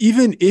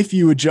 even if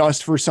you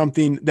adjust for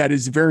something that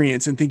is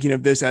variance and thinking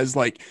of this as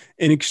like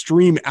an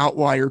extreme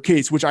outlier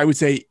case, which I would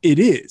say it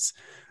is,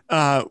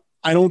 I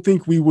don't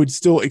think we would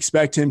still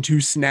expect him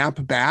to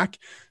snap back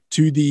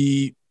to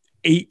the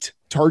 8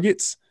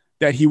 targets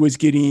that he was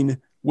getting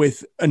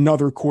with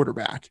another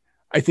quarterback.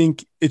 I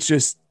think it's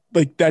just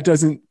like, that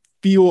doesn't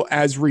feel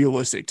as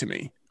realistic to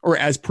me or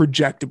as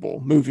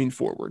projectable moving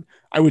forward.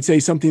 I would say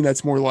something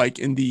that's more like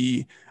in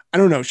the, I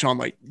don't know, Sean,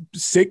 like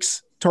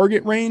 6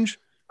 target range.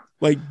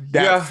 Like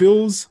that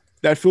feels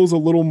a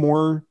little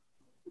more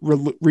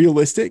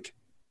realistic.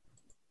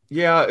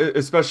 Yeah,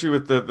 especially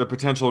with the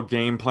potential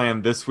game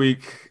plan this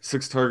week.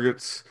 6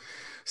 targets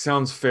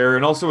sounds fair.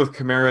 And also with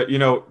Kamara,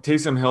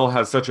 Taysom Hill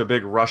has such a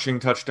big rushing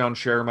touchdown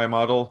share in my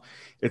model.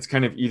 It's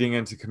kind of eating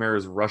into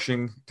Kamara's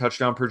rushing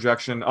touchdown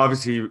projection.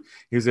 Obviously,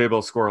 he was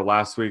able to score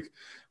last week,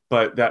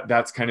 but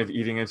that's kind of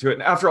eating into it.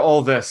 And after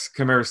all this,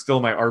 Kamara is still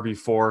my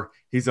RB4.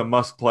 He's a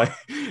must play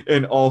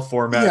in all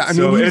formats. Yeah, I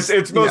mean, so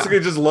it's basically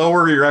just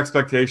lower your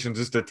expectations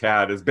just a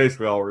tad is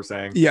basically all we're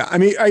saying. Yeah, I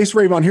mean, I guess,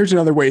 Raybon, here's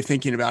another way of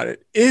thinking about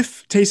it.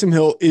 If Taysom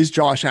Hill is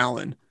Josh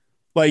Allen,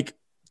 like,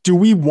 do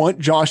we want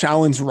Josh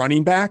Allen's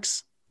running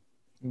backs?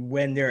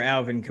 When they're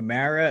Alvin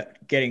Kamara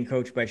getting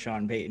coached by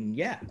Sean Payton.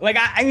 Yeah. Like,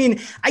 I mean,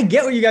 I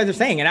get what you guys are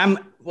saying.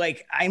 And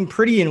I'm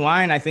pretty in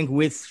line, I think,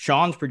 with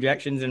Sean's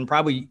projections and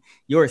probably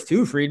yours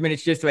too, Friedman.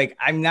 It's just like,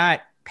 I'm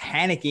not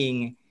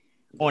panicking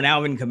on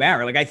Alvin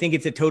Kamara. Like, I think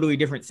it's a totally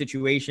different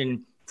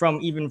situation from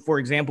even, for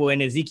example,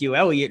 an Ezekiel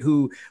Elliott,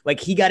 who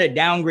like he got a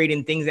downgrade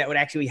in things that would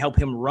actually help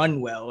him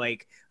run well,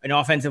 like an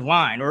offensive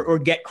line or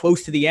get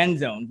close to the end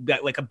zone,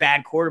 got like a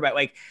bad quarterback.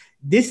 Like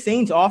this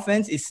Saints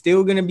offense is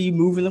still going to be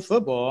moving the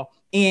football.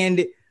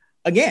 And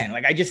again,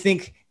 like I just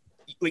think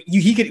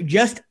he could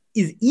just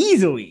as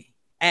easily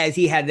as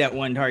he had that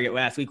one target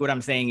last week. What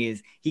I'm saying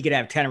is he could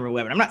have 10 or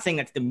 11. I'm not saying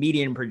that's the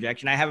median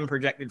projection. I have him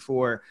projected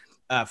for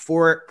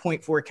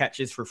 4.4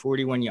 catches for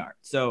 41 yards.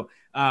 So,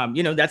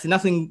 that's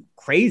nothing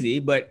crazy,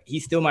 but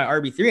he's still my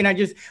RB3. And I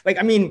just like,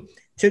 I mean,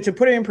 to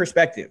put it in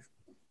perspective,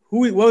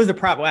 what was the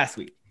prop last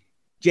week?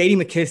 JD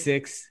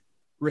McKissick's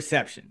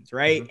receptions,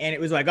 right? Mm-hmm. And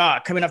it was like,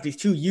 coming off these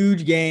 2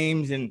 huge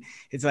games, and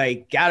it's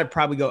like, gotta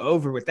probably go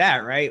over with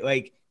that, right?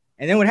 Like,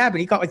 and then what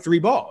happened? He caught like 3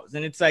 balls,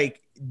 and it's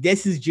like,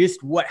 this is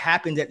just what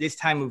happens at this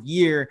time of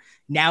year.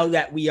 Now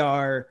that we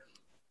are,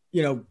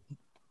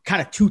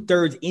 kind of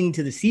 2/3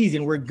 into the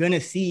season, we're going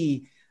to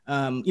see,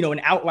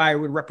 an outlier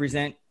would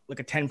represent like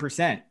a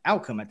 10%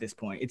 outcome at this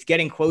point. It's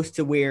getting close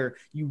to where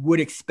you would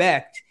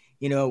expect,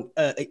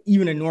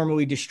 even a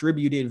normally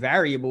distributed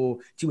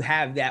variable to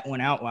have that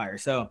one outlier.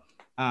 So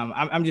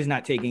I'm just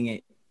not taking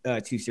it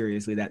too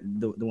seriously, that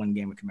the one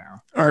game with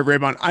Kamara. All right,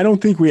 Raybon, I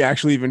don't think we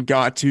actually even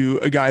got to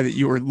a guy that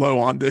you were low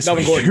on this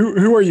Melvin week.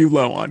 Gordon. Who are you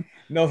low on?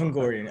 Melvin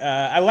Gordon.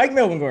 I like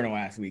Melvin Gordon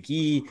last week.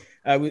 He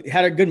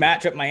had a good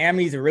matchup.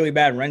 Miami's a really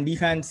bad run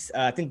defense.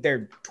 I think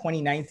they're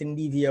 29th in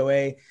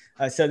DVOA.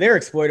 So they're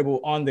exploitable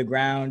on the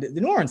ground.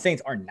 The New Orleans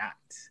Saints are not.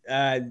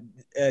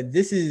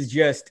 This is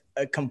just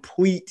a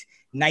complete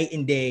night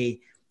and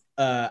day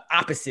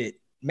opposite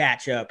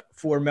matchup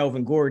for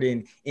Melvin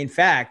Gordon. In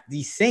fact,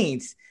 the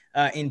Saints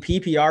in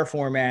PPR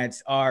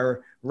formats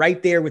are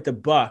right there with the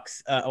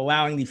Bucs,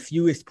 allowing the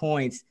fewest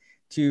points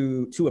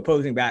to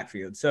opposing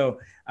backfield. So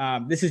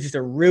this is just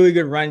a really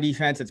good run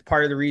defense. It's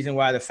part of the reason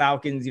why the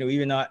Falcons,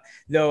 even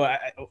though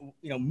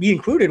me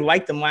included,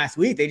 liked them last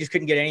week, they just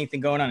couldn't get anything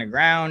going on the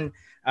ground.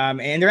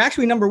 And they're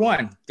actually number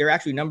one. They're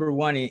actually number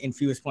one in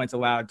fewest points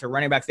allowed to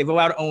running backs. They've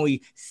allowed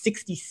only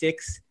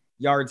 66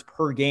 yards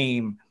per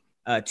game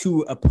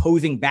to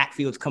opposing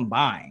backfields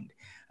combined.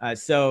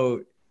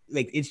 So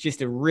it's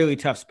just a really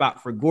tough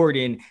spot for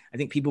Gordon. I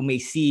think people may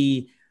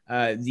see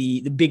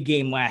the big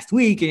game last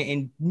week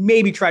and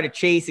maybe try to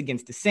chase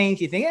against the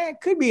Saints. You think,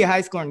 it could be a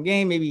high scoring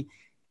game. Maybe,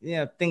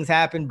 things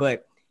happen,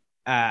 but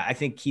I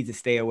think he's a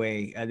stay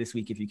away this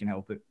week if you can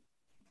help it.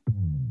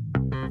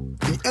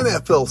 The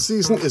NFL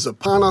season is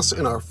upon us,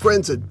 and our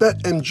friends at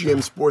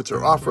BetMGM Sports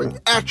are offering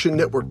Action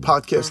Network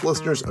podcast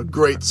listeners a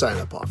great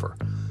sign-up offer.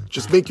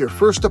 Just make your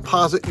first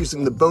deposit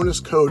using the bonus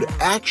code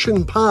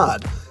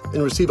ACTIONPOD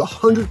and receive a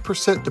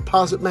 100%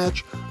 deposit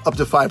match up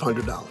to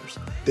 $500.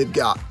 They've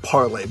got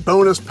parlay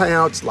bonus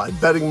payouts, live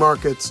betting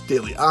markets,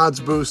 daily odds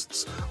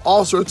boosts,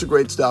 all sorts of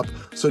great stuff.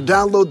 So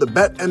download the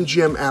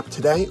BetMGM app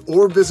today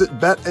or visit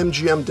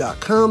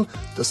BetMGM.com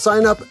to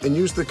sign up and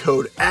use the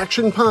code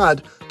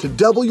ACTIONPOD to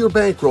double your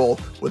bankroll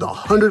with a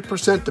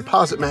 100%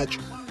 deposit match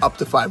up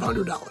to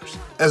 $500.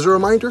 As a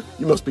reminder,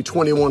 you must be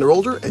 21 or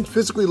older and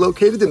physically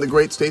located in the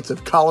great states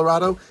of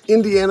Colorado,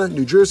 Indiana,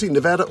 New Jersey,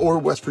 Nevada, or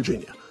West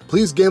Virginia.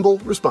 Please gamble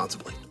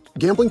responsibly.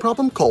 Gambling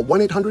problem? Call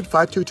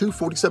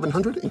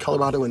 1-800-522-4700 in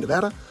Colorado and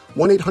Nevada,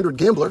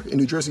 1-800-GAMBLER in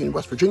New Jersey and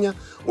West Virginia,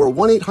 or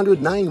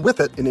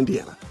 1-800-9-WITH-IT in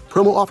Indiana.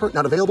 Promo offer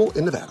not available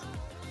in Nevada.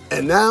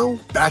 And now,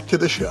 back to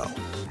the show.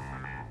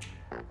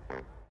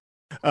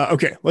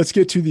 Okay, let's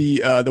get to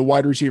the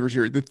wide receivers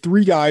here. The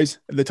three guys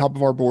at the top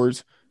of our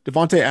boards: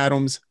 Devontae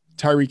Adams,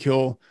 Tyreek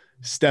Hill,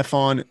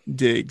 Stephon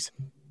Diggs.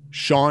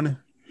 Sean,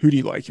 who do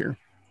you like here?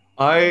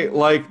 I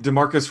like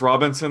Demarcus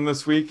Robinson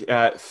this week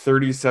at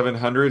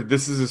 3,700.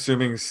 This is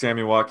assuming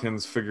Sammy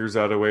Watkins figures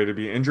out a way to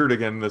be injured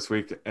again this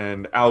week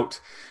and out.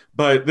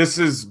 But this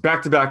is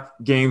back-to-back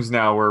games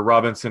now where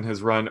Robinson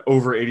has run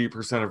over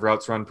 80% of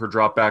routes run per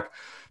dropback.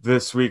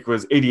 This week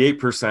was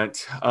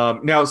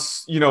 88%. Now,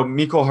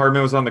 Mecole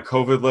Hardman was on the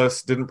COVID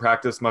list, didn't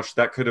practice much.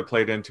 That could have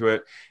played into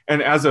it.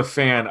 And as a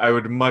fan, I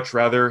would much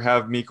rather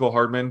have Mecole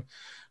Hardman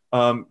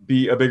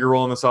be a bigger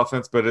role in this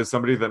offense, but as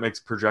somebody that makes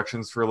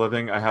projections for a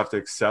living, I have to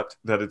accept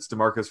that it's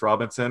Demarcus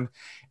Robinson.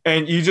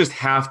 And you just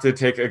have to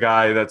take a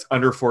guy that's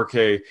under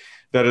 4K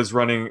that is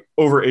running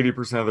over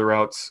 80% of the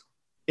routes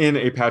in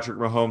a Patrick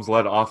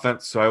Mahomes-led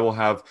offense. So I will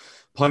have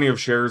plenty of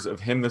shares of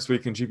him this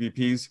week in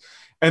GPPs.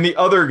 And the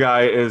other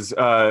guy is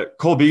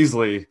Cole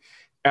Beasley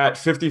at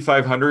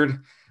 5,500.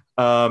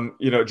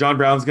 John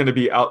Brown's going to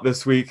be out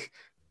this week.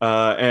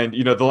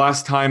 The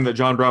last time that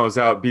John Brown was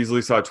out,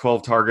 Beasley saw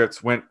 12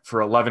 targets, went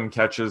for 11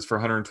 catches for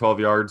 112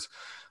 yards.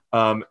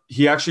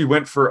 He actually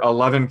went for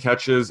 11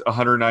 catches,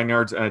 109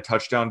 yards, and a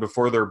touchdown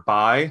before their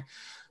bye.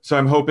 So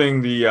I'm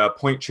hoping the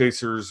point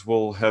chasers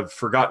will have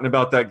forgotten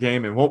about that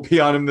game and won't be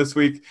on him this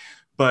week.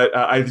 But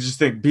I just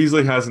think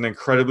Beasley has an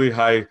incredibly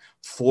high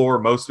floor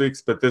most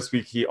weeks, but this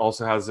week he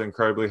also has an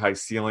incredibly high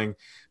ceiling.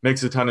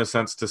 Makes a ton of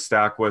sense to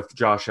stack with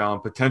Josh Allen,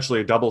 potentially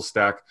a double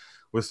stack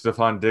with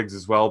Stephon Diggs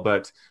as well.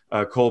 But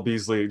Cole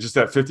Beasley, just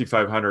at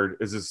 5,500,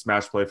 is a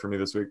smash play for me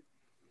this week.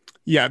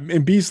 Yeah,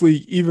 and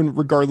Beasley, even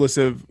regardless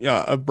of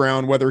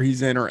Brown, whether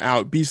he's in or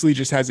out, Beasley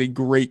just has a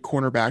great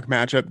cornerback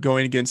matchup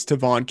going against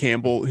Tavon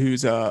Campbell,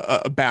 who's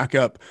a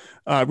backup,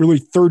 really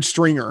third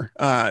stringer,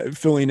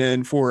 filling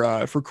in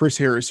for Chris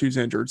Harris, who's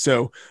injured.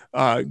 So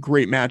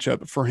great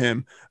matchup for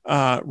him.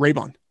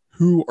 Raybon,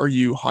 who are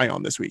you high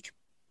on this week?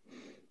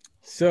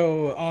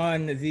 So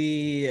on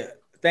the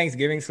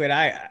Thanksgiving slate,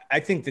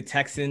 I think the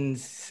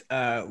Texans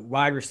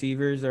wide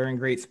receivers are in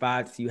great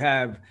spots. You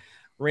have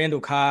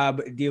Randall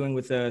Cobb dealing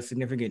with a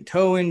significant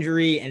toe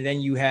injury, and then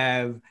you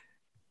have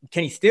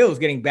Kenny Stills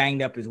getting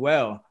banged up as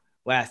well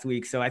last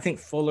week. So I think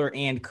Fuller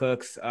and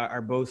Cooks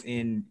are both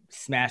in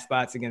smash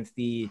spots against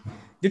the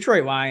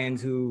Detroit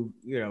Lions, who,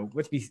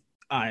 let's be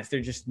honest,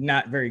 they're just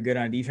not very good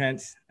on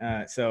defense.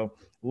 So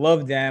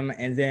love them.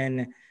 And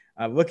then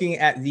looking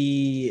at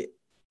the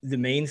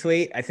main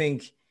slate, I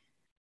think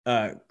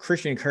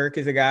Christian Kirk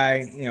is a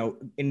guy,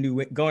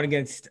 going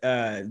against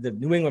the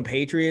New England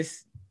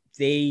Patriots.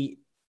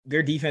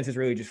 their defense is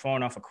really just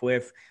falling off a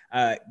cliff.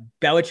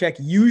 Belichick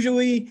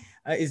usually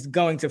is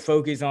going to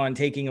focus on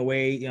taking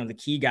away, the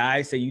key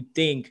guys. So you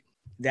think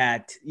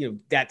that,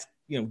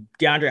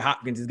 DeAndre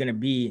Hopkins is going to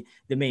be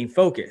the main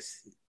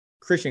focus.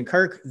 Christian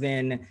Kirk,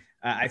 then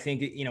I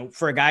think,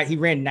 for a guy, he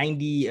ran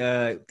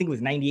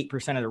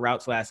 98% of the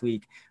routes last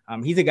week.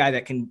 He's a guy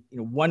that can,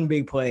 one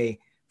big play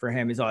for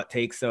him is all it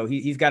takes. So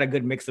he's got a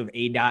good mix of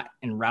ADOT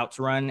and routes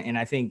run. And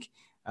I think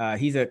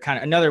he's a kind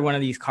of another one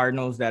of these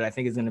Cardinals that I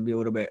think is going to be a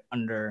little bit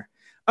under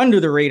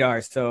the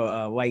radar.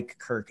 So like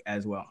Kirk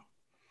as well.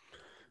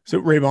 So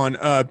Raybon,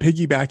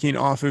 piggybacking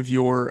off of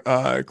your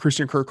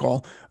Christian Kirk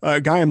call,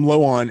 guy I'm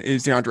low on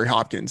is DeAndre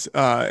Hopkins.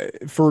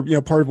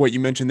 For part of what you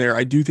mentioned there,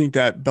 I do think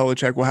that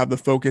Belichick will have the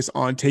focus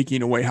on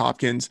taking away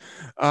Hopkins,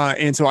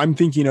 and so I'm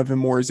thinking of him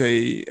more as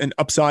an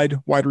upside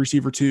wide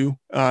receiver 2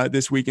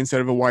 this week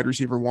instead of a wide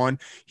receiver 1.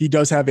 He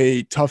does have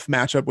a tough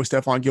matchup with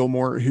Stephon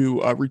Gilmore,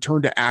 who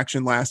returned to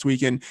action last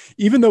week, and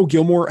even though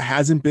Gilmore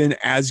hasn't been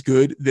as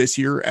good this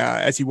year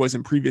as he was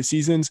in previous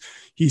seasons,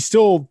 he's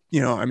still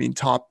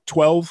top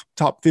 12,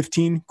 top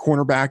 15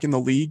 cornerback in the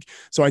league.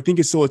 So I think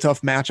it's still a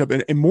tough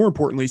matchup. And more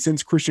importantly,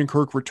 since Christian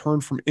Kirk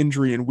returned from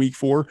injury in week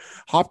 4,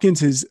 Hopkins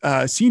has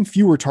seen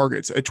fewer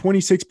targets, a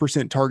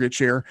 26% target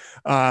share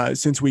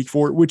since week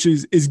 4, which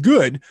is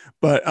good,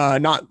 but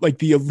not like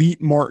the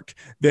elite mark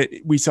that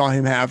we saw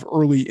him have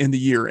early in the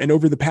year. And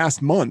over the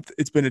past month,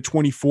 it's been a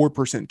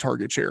 24%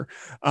 target share.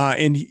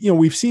 And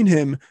we've seen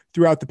him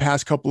throughout the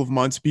past couple of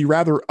months be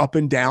rather up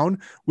and down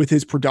with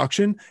his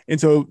production. And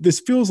so this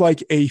feels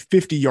like a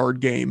 50-yard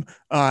game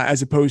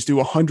as opposed to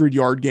a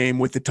 100-yard game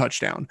with the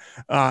touchdown.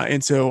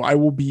 And so I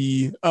will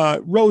be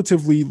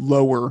relatively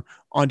lower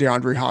on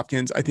DeAndre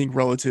Hopkins, I think,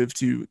 relative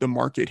to the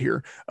market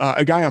here.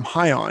 A guy I'm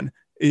high on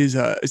is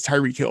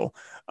Tyreek Hill.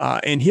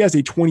 And he has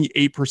a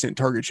 28%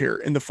 target share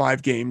in the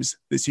 5 games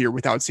this year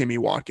without Sammy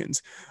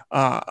Watkins.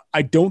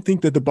 I don't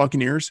think that the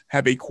Buccaneers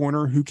have a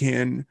corner who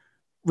can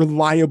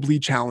reliably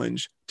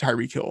challenge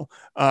Tyreek Hill.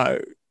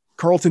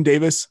 Carlton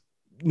Davis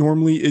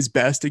normally is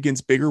best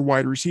against bigger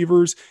wide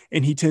receivers,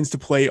 and he tends to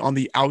play on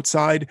the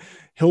outside.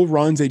 Hill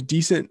runs a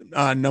decent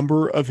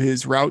number of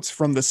his routes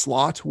from the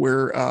slot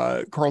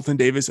where Carlton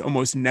Davis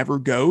almost never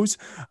goes.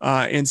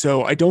 And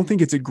so I don't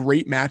think it's a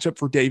great matchup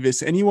for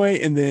Davis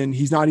anyway. And then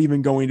he's not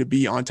even going to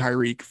be on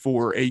Tyreek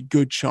for a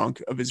good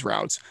chunk of his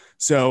routes.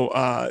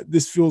 So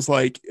this feels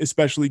like,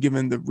 especially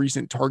given the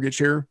recent target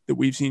share that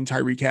we've seen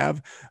Tyreek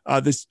have,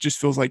 this just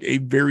feels like a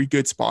very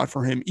good spot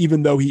for him,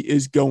 even though he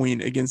is going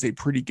against a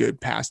pretty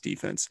good pass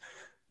defense.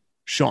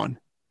 Sean,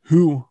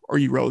 who are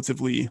you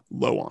relatively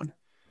low on?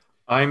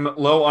 I'm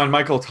low on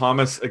Michael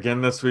Thomas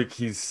again this week.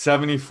 He's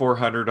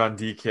 7,400 on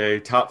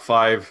DK, top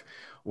 5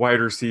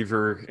 wide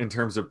receiver in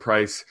terms of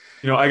price.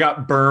 I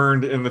got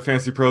burned in the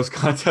Fantasy Pros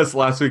contest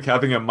last week,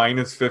 having a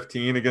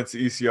 -15 against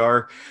the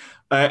ECR.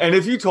 And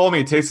if you told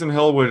me Taysom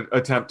Hill would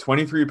attempt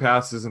 23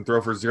 passes and throw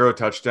for 0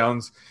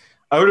 touchdowns,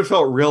 I would have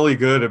felt really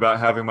good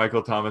about having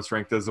Michael Thomas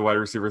ranked as the wide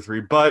receiver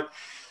 3. But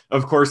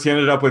of course, he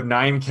ended up with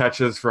 9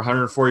 catches for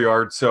 104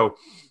 yards. So,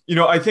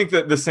 I think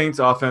that the Saints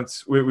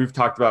offense, we've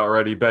talked about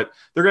already, but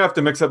they're going to have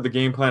to mix up the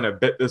game plan a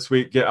bit this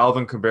week, get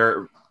Alvin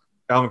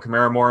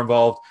Kamara more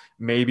involved,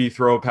 maybe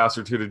throw a pass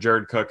or 2 to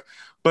Jared Cook.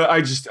 But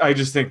I just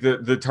think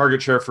that the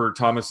target share for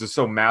Thomas is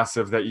so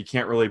massive that you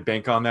can't really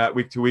bank on that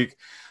week to week.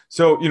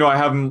 So, I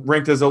have him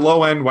ranked as a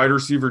low-end wide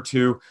receiver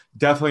 2,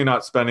 definitely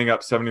not spending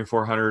up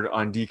 7,400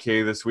 on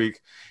DK this week.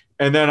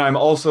 And then I'm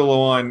also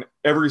low on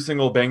every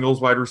single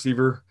Bengals wide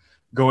receiver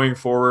going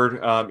forward.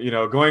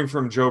 Going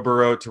from Joe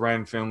Burrow to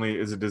Ryan Finley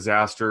is a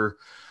disaster.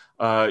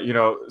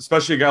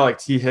 Especially a guy like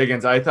T.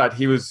 Higgins. I thought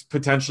he was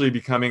potentially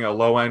becoming a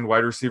low-end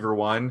wide receiver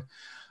 1.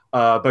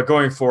 But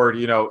going forward,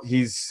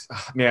 he's,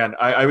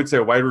 I would say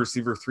a wide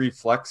receiver 3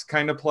 flex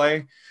kind of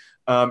play.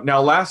 Now,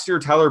 last year,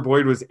 Tyler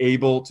Boyd was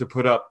able to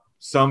put up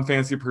some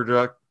fancy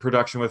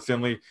production with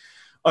Finley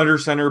under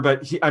center,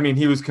 but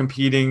he was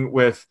competing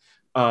with,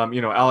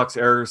 Alex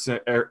Erickson,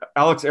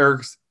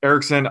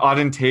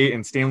 Auden Tate,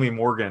 and Stanley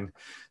Morgan.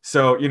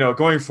 So,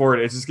 going forward,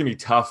 it's just going to be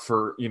tough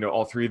for,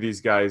 all 3 of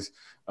these guys,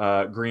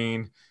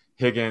 Green,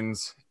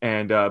 Higgins,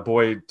 and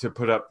Boyd, to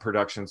put up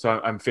production. So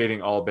I'm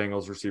fading all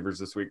Bengals receivers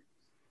this week.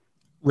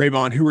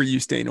 Raybon, who are you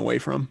staying away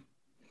from?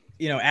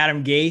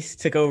 Adam Gase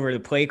took over the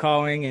play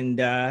calling and,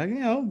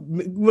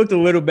 looked a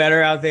little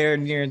better out there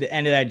near the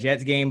end of that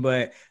Jets game.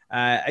 But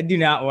I do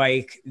not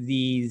like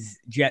these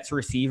Jets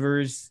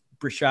receivers,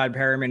 Brashad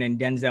Perriman and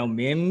Denzel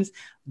Mims,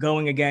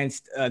 going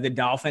against the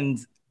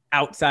Dolphins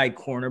outside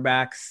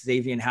cornerbacks,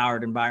 Xavier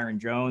Howard and Byron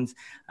Jones.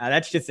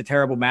 That's just a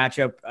terrible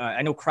matchup.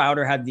 I know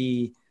Crowder had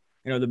the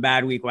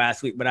bad week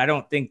last week, but I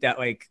don't think that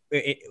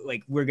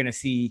we're going to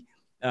see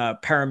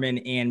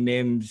Perriman and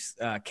Mims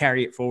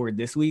carry it forward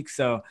this week.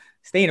 So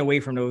staying away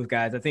from those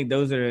guys. I think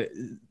those are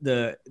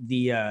the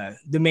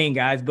main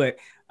guys, but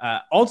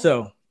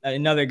also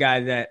another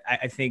guy that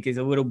I think is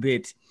a little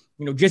bit,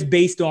 just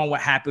based on what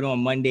happened on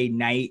Monday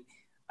night,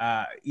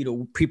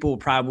 people will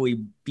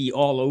probably be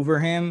all over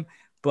him,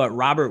 but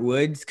Robert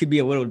Woods could be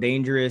a little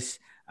dangerous.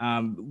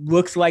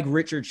 Looks like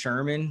Richard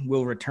Sherman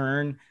will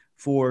return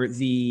for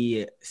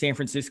the San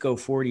Francisco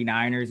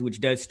 49ers, which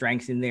does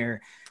strengthen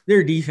their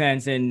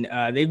defense. And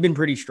they've been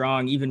pretty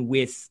strong, even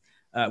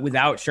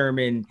without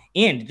Sherman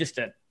and just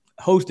a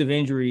host of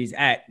injuries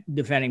at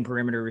defending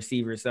perimeter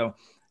receivers. So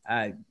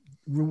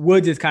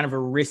Woods is kind of a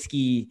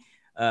risky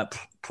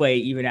play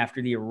even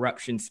after the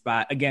eruption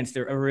spot against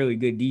a really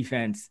good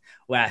defense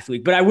last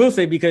week. But I will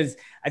say, because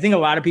I think a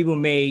lot of people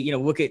may,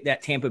 look at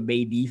that Tampa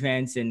Bay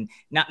defense and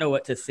not know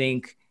what to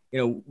think,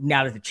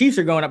 now that the Chiefs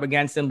are going up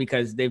against them,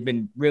 because they've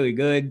been really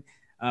good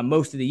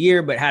most of the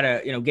year, but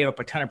had gave up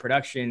a ton of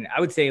production. I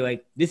would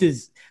say this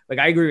is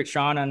I agree with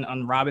Sean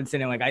on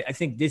Robinson. And I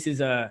think this is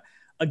a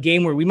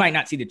game where we might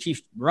not see the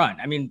Chiefs run.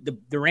 I mean,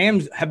 the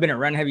Rams have been a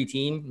run heavy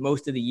team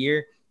most of the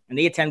year, and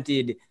they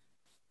attempted,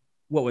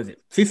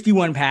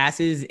 51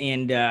 passes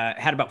and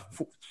had about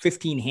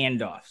 15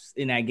 handoffs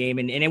in that game.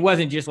 And it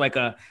wasn't just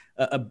a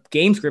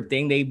game script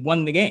thing. They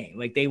won the game.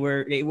 They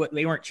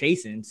weren't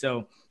chasing.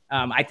 So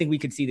I think we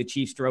could see the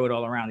Chiefs throw it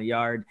all around the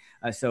yard.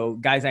 So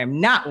guys I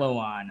am not low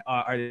on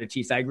are the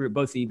Chiefs. I agree with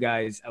both of you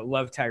guys. I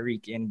love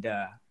Tyreek and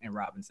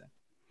Robinson.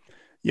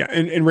 Yeah,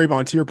 and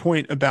Raybon, to your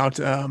point about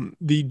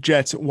the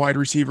Jets wide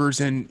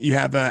receivers, and you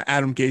have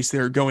Adam Gase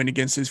there going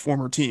against his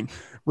former team.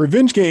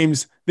 Revenge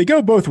games, they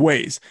go both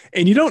ways.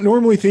 And you don't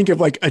normally think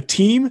of a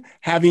team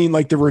having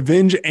the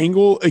revenge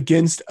angle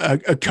against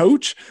a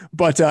coach.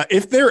 But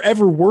if there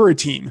ever were a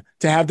team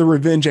to have the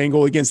revenge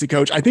angle against a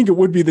coach, I think it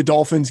would be the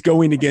Dolphins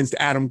going against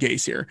Adam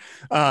Gase here.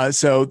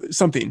 So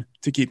something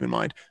to keep in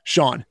mind.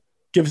 Sean,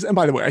 give us, and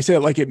by the way, I say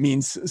it like it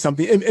means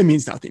something. It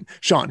means nothing.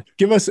 Sean,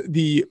 give us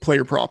the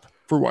player prop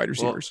for wide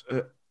receivers.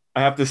 Well,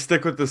 I have to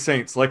stick with the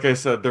Saints. Like I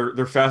said,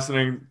 they're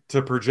fascinating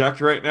to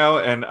project right now.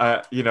 And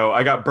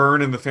I got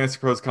burned in the Fantasy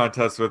Pros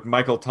contest with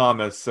Michael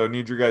Thomas, so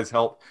need your guys'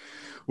 help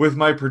with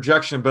my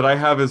projection. But I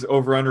have his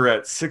over under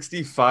at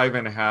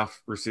 65.5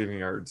 receiving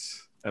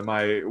yards. Am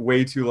I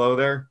way too low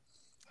there?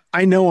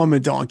 I know I'm a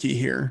donkey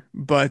here,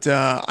 but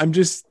I'm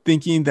just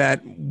thinking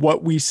that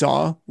what we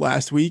saw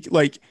last week,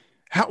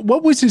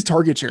 what was his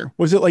target share?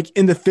 Was it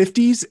in the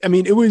 50s? I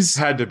mean,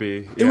 had to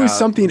be. It was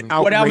something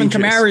outrageous. What Alvin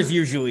Kamara's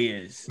usually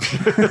is.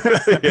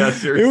 Yeah,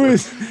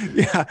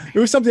 seriously. It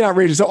was something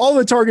outrageous. So all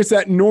the targets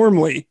that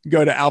normally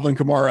go to Alvin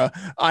Kamara,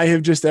 I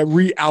have just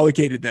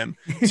reallocated them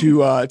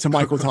to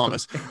Michael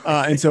Thomas.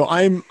 And so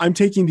I'm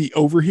taking the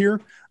over here.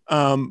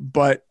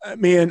 But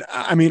man,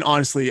 I mean,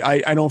 honestly,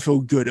 I don't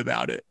feel good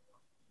about it.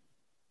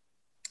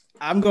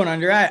 I'm going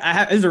under.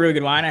 This is a really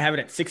good line. I have it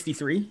at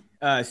 63.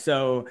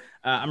 So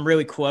I'm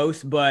really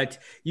close, but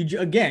you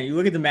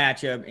look at the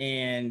matchup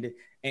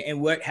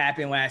and what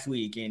happened last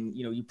week, and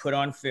you put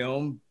on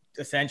film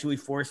essentially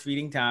force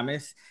feeding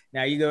Thomas.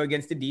 Now you go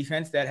against a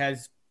defense that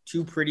has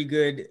two pretty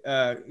good,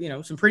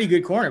 some pretty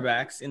good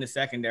cornerbacks in the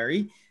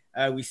secondary.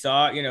 We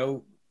saw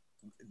Tua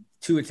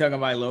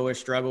Tagovailoa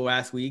struggle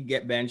last week,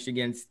 get benched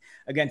against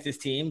this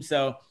team.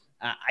 So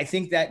I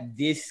think that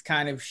this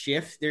kind of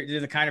shift,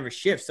 there's a kind of a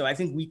shift. So I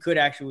think we could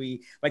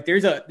actually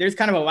there's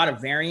kind of a lot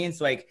of variance.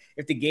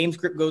 If the game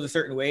script goes a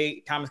certain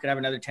way, Thomas could have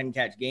another 10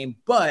 catch game,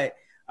 but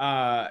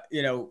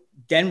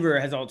Denver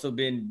has also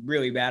been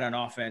really bad on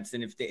offense.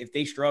 And if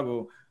they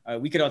struggle,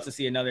 we could also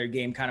see another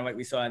game kind of like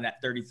we saw in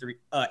that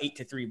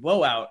 8-3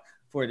 blowout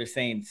for the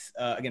Saints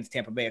against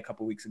Tampa Bay a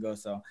couple weeks ago.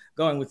 So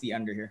going with the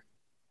under here.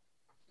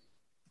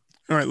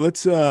 All right,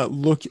 let's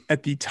look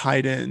at the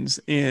tight ends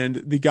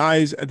and the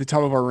guys at the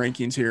top of our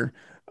rankings here.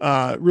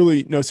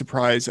 Really no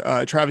surprise.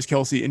 Travis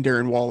Kelce and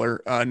Darren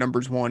Waller,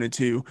 numbers 1 and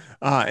 2.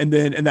 And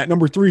then in that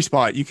number 3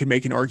 spot, you can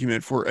make an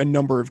argument for a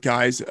number of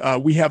guys.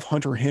 We have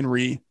Hunter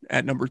Henry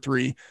at number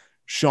 3.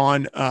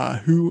 Sean,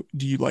 who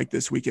do you like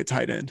this week at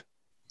tight end?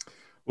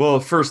 Well,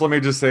 first, let me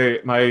just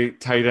say my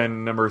tight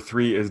end number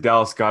 3 is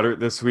Dallas Goedert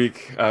this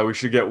week. We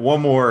should get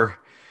one more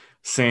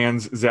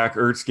Sans Zach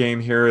Ertz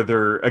game here.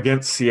 They're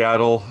against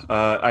Seattle.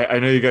 I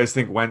know you guys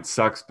think Wentz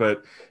sucks,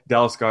 but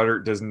Dallas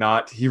Goedert does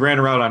not. He ran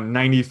around on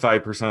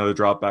 95% of the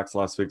dropbacks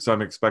last week, so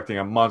I'm expecting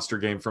a monster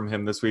game from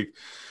him this week.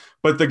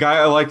 But the guy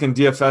I like in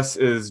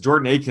DFS is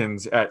Jordan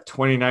Akins at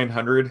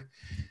 2,900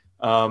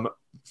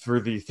 for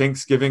the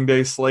Thanksgiving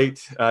Day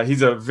slate.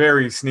 He's a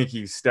very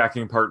sneaky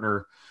stacking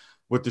partner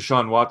with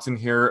Deshaun Watson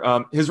here.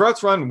 His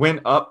routes run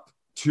went up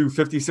to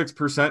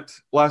 56%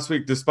 last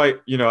week,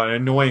 despite, an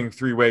annoying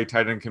 3-way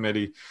tight end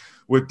committee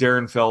with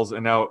Darren Fells,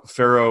 and now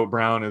Pharaoh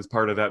Brown is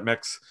part of that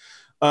mix.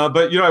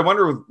 But, I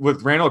wonder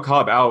with Randall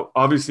Cobb out,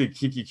 obviously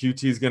Kiki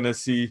QT is going to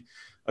see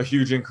a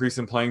huge increase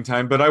in playing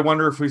time, but I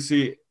wonder if we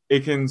see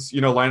Akins,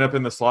 line up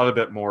in the slot a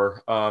bit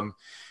more. And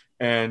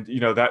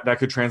that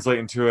could translate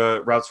into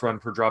a routes run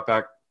per drop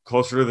back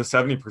closer to the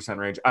 70%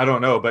 range. I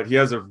don't know, but he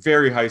has a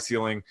very high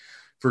ceiling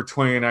for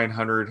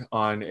 2,900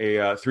 on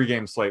a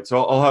 3-game slate.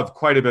 So I'll have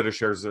quite a bit of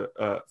shares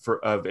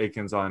of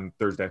Akins on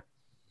Thursday.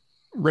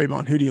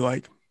 Raybon, who do you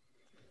like?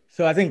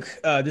 So I think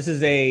this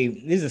is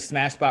a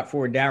smash spot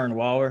for Darren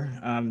Waller.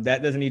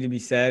 That doesn't need to be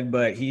said,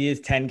 but he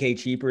is $10K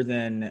cheaper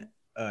than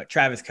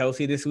Travis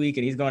Kelce this week,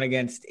 and he's going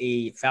against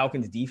a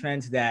Falcons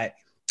defense that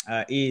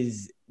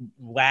is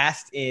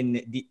last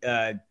in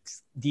the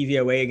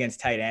DVOA against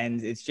tight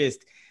ends. It's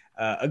just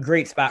a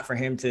great spot for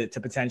him to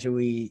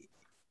potentially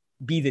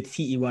be the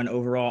TE1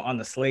 overall on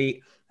the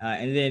slate.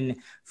 And then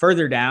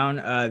further down,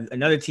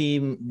 another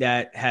team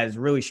that has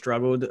really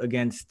struggled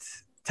against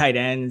tight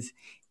ends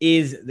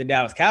is the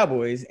Dallas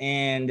Cowboys.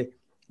 And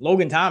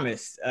Logan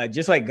Thomas,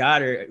 just like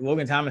Goddard,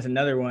 Logan Thomas,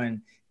 another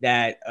one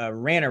that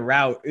ran a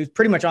route. It was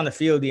pretty much on the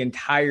field the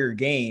entire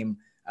game.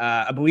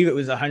 I believe it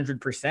was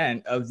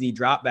 100% of the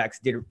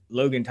dropbacks did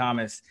Logan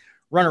Thomas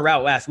run a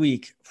route last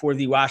week for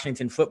the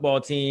Washington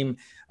football team.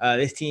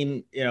 This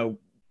team,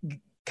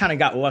 kind of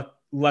got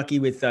lucky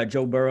with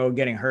Joe Burrow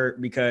getting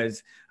hurt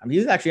because he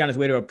was actually on his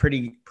way to a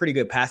pretty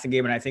good passing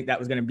game. And I think that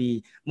was going to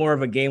be more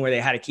of a game where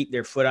they had to keep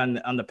their foot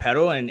on the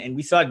pedal. And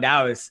we saw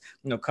Dallas,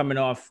 coming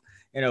off,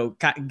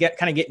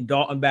 getting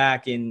Dalton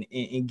back and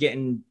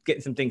getting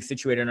some things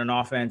situated on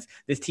offense.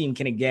 This team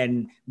can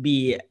again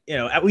be,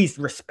 at least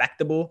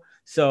respectable.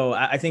 So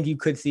I think you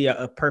could see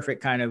a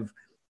perfect kind of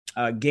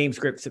game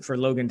script for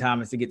Logan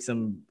Thomas to get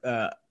some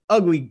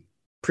ugly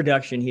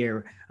production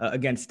here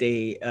against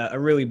a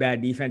really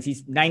bad defense.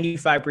 He's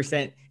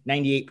 95%,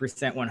 98%,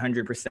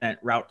 100%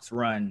 routes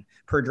run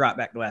per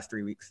dropback the last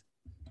 3 weeks.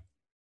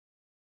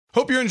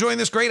 Hope you're enjoying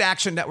this great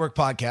Action Network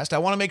podcast. I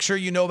want to make sure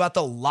you know about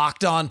the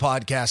Locked On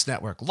Podcast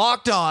Network.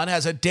 Locked On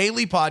has a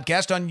daily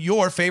podcast on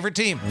your favorite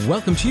team.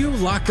 Welcome to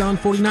Locked On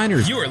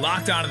 49ers. You are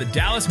locked on to the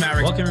Dallas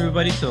Mavericks. Welcome,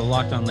 everybody, to the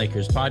Locked On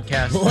Lakers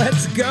podcast.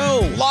 Let's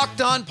go. Locked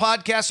On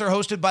podcasts are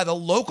hosted by the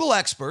local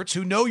experts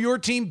who know your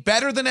team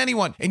better than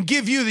anyone and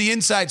give you the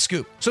inside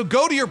scoop. So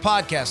go to your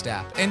podcast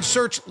app and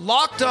search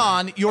Locked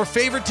On, your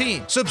favorite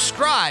team.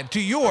 Subscribe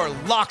to your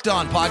Locked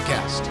On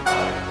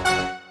podcast.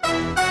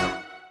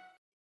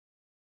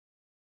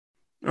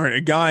 All right,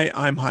 a guy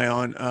I'm high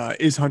on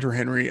is Hunter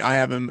Henry. I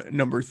have him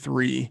number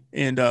 3.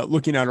 And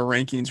looking at our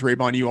rankings,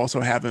 Raybon, you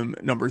also have him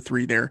number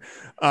 3 there.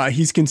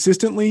 He's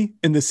consistently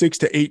in the 6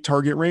 to 8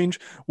 target range,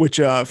 which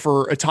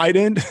for a tight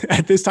end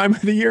at this time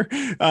of the year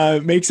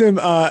makes him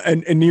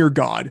a near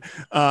god.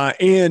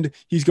 And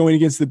he's going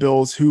against the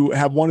Bills, who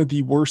have one of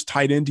the worst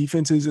tight end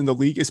defenses in the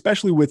league,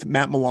 especially with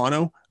Matt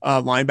Milano,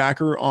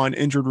 linebacker, on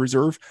injured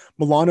reserve.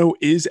 Milano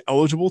is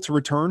eligible to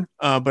return,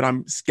 but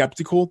I'm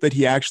skeptical that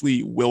he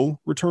actually will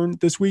return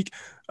this week.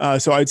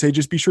 So I'd say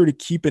just be sure to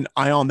keep an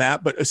eye on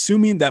that. But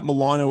assuming that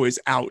Milano is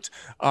out,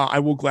 I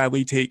will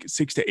gladly take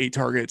 6 to 8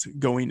 targets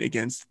going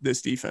against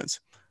this defense.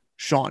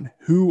 Sean,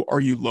 who are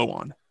you low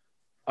on?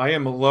 I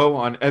am low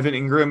on Evan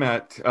Ingram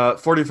at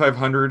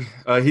 4,500.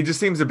 He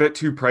just seems a bit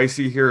too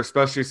pricey here,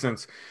 especially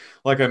since,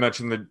 like I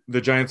mentioned,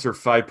 the Giants are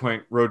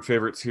 5-point road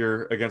favorites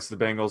here against the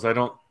Bengals. I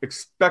don't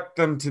expect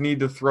them to need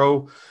to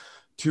throw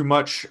too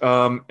much.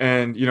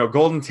 And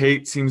Golden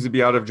Tate seems to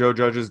be out of Joe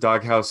Judge's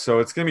doghouse. So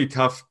it's going to be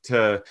tough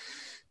to,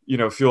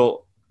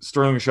 feel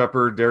Sterling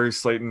Shepard, Darius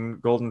Slayton,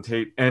 Golden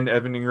Tate, and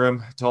Evan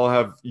Ingram to all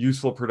have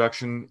useful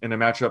production in a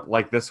matchup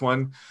like this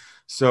one.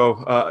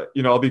 So,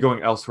 I'll be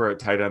going elsewhere at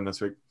tight end this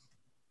week.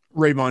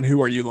 Raybon,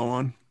 who are you low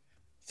on?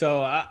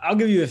 So I'll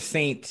give you a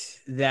Saint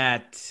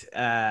that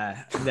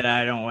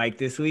I don't like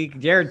this week.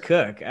 Jared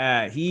Cook.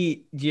 I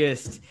think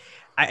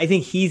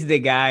he's the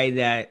guy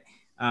that,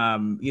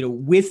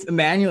 with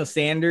Emmanuel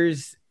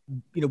Sanders,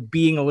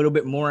 being a little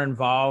bit more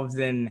involved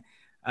than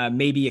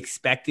maybe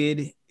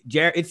expected.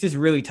 It's just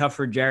really tough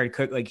for Jared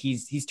Cook. Like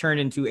he's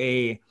turned into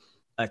a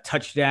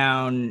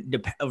touchdown,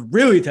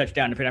 really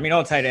touchdown dependent. I mean,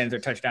 all tight ends are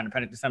touchdown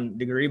dependent to some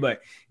degree,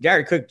 but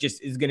Jared Cook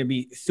just is going to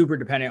be super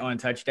dependent on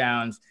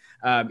touchdowns.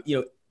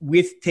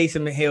 With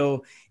Taysom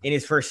Hill in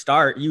his first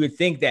start, you would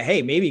think that,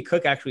 hey, maybe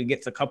Cook actually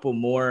gets a couple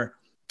more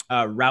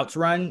routes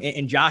run,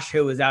 and Josh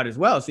Hill is out as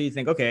well. So you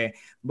think, okay,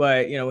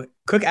 but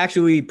Cook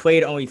actually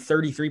played only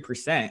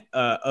 33%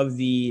 of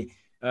the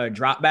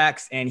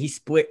dropbacks, and he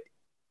split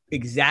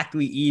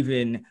exactly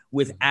even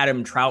with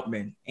Adam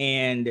Troutman.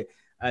 And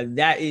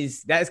that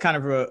is kind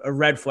of a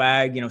red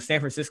flag. San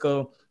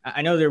Francisco,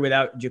 I know they're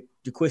without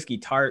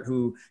Jaquiski Tart,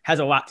 who has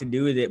a lot to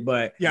do with it,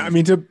 but yeah, I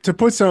mean, to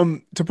put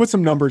some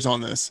numbers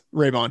on this,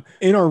 Raybon,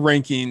 in our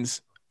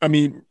rankings, I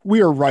mean,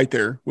 we are right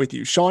there with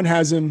you. Sean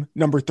has him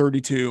number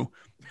 32.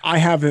 I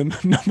have him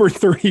number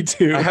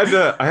 32. I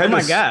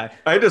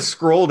had to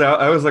scroll down.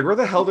 I was like, where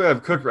the hell do I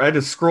have Cook? I had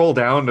to scroll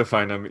down to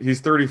find him. He's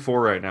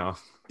 34 right now.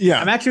 Yeah,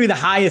 I'm actually the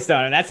highest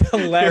on him. That's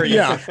hilarious.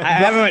 Yeah, I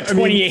have him at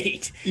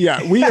 28.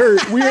 We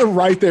are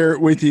right there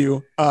with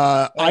you.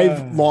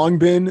 I've long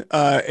been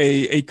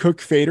a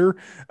Cook fader.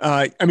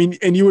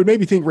 And you would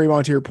maybe think,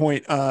 Raybon, to your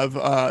point of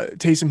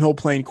Taysom Hill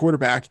playing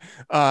quarterback,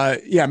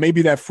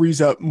 maybe that frees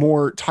up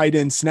more tight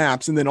end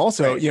snaps, and then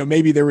also, right,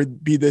 maybe there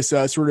would be this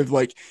sort of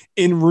like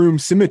in-room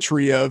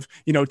symmetry of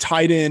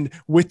tight end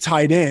with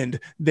tight end.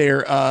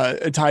 There,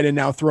 a tight end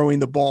now throwing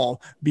the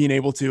ball, being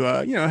able to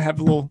have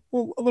a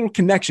little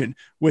connection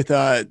with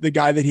the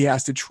guy that he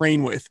has to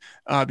train with,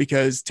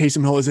 because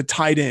Taysom Hill is a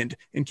tight end,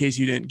 in case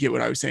you didn't get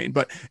what I was saying.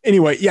 But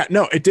anyway,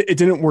 it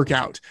didn't work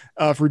out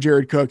for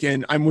Jared Cook,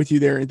 and I'm with you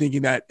there in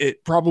thinking that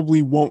it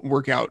probably won't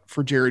work out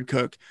for Jared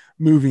Cook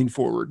moving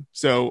forward.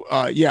 So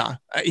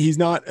he's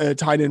not a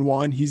tight end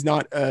 1. He's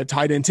not a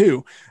tight end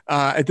 2.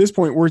 At this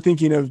point, we're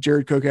thinking of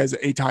Jared Cook as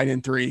a tight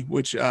end 3,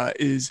 which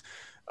is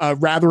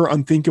rather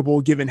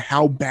unthinkable given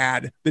how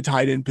bad the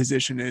tight end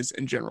position is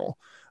in general.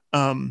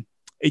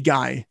 A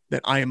guy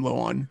that I am low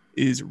on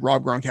is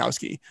Rob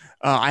Gronkowski.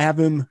 I have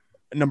him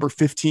number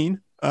 15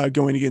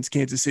 going against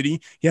Kansas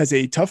City. He has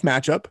a tough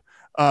matchup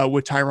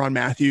with Tyrann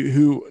Mathieu,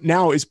 who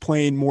now is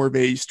playing more of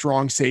a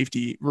strong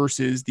safety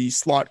versus the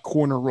slot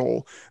corner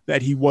role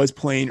that he was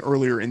playing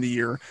earlier in the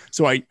year.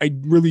 So I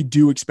really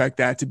do expect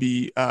that to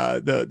be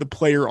the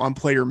player on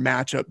player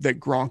matchup that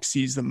Gronk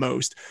sees the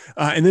most.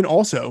 And then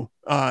also,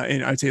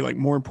 and I'd say like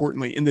more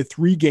importantly, in the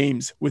 3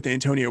 games with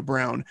Antonio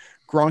Brown,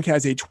 Gronk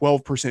has a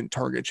 12%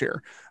 target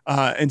share.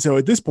 And so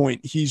at this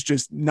point, he's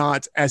just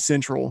not as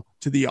central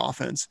to the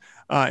offense.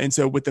 And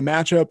so with the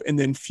matchup and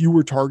then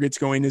fewer targets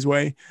going his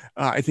way,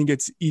 I think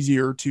it's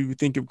easier to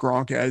think of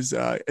Gronk as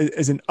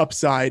an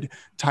upside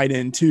tight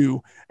end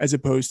 2, as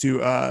opposed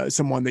to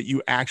someone that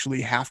you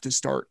actually have to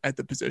start at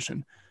the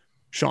position.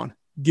 Sean,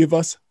 give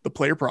us the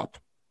player prop.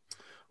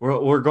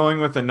 We're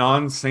going with a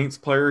non-Saints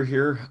player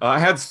here. I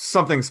had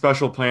something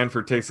special planned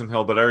for Taysom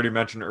Hill, but I already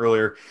mentioned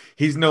earlier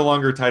he's no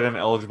longer tight end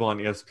eligible on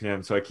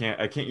ESPN, so I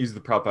can't use the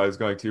prop I was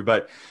going to.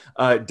 But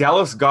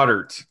Dallas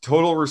Goedert,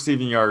 total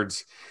receiving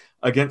yards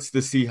against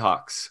the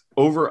Seahawks,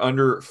 over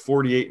under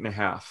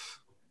 48.5.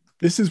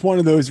 This is one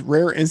of those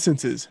rare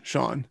instances,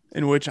 Sean,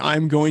 in which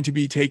I'm going to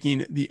be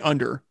taking the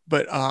under,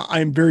 but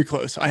I'm very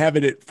close. I have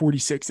it at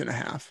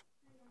 46.5.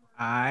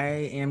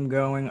 I am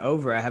going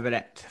over. I have it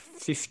at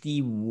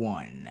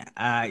 51.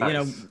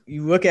 Nice.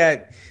 You look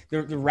at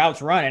the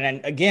routes run,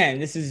 and again,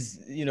 this is,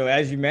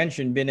 as you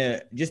mentioned,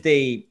 been just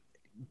a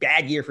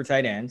bad year for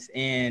tight ends,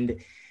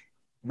 and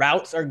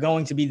routes are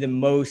going to be the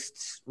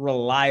most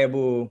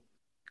reliable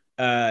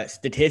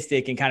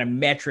statistic and kind of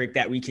metric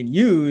that we can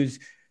use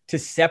to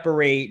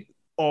separate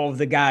all of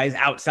the guys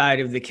outside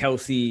of the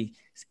Kelsey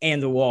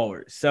and the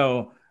Wallers.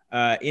 So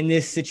in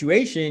this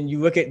situation, you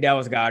look at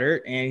Dallas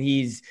Goedert, and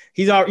he's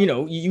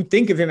you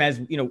think of him as,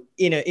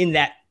 in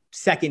that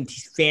second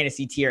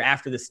fantasy tier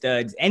after the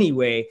studs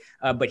anyway,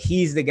 but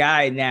he's the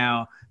guy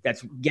now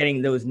that's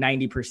getting those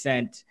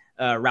 90%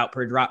 route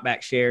per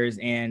dropback shares.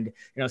 And,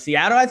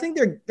 Seattle, I think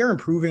they're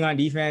improving on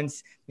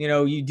defense.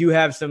 You do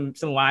have some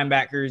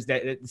linebackers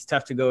that it's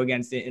tough to go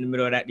against in the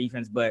middle of that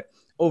defense, but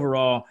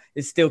overall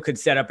it still could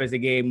set up as a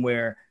game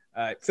where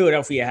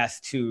Philadelphia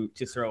has to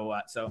throw a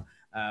lot. So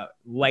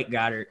like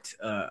Goddard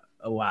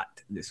a lot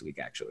this week,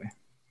 actually.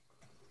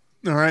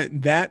 All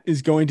right. That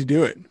is going to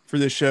do it for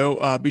this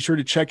show. Be sure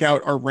to check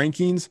out our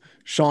rankings,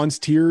 Sean's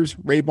tiers,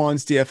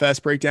 Raybon's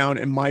DFS breakdown,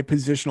 and my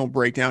positional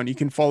breakdown. You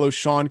can follow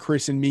Sean,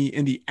 Chris, and me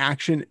in the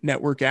Action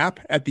Network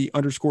app at the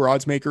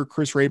 _oddsmaker,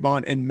 Chris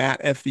Raybon, and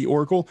Matt F. the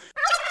Oracle.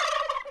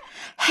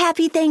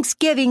 Happy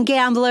Thanksgiving,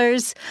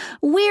 gamblers.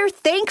 We're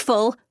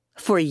thankful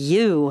for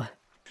you.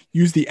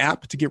 Use the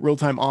app to get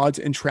real-time odds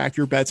and track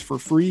your bets for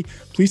free.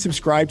 Please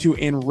subscribe to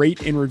and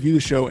rate and review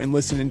the show, and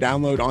listen and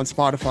download on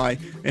Spotify.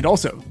 And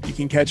also, you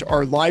can catch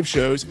our live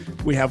shows.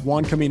 We have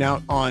one coming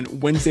out on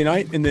Wednesday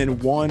night and then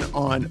one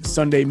on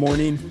Sunday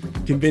morning.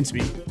 Convince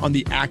Me on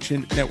the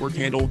Action Network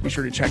handle. Be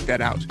sure to check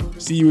that out.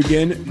 See you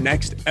again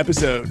next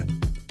episode.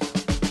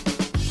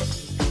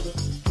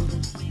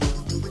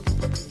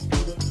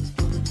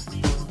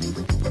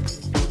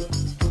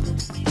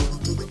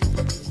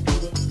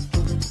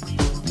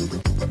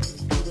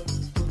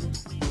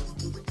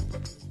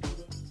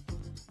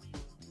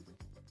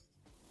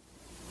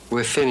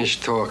 We're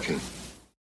finished talking.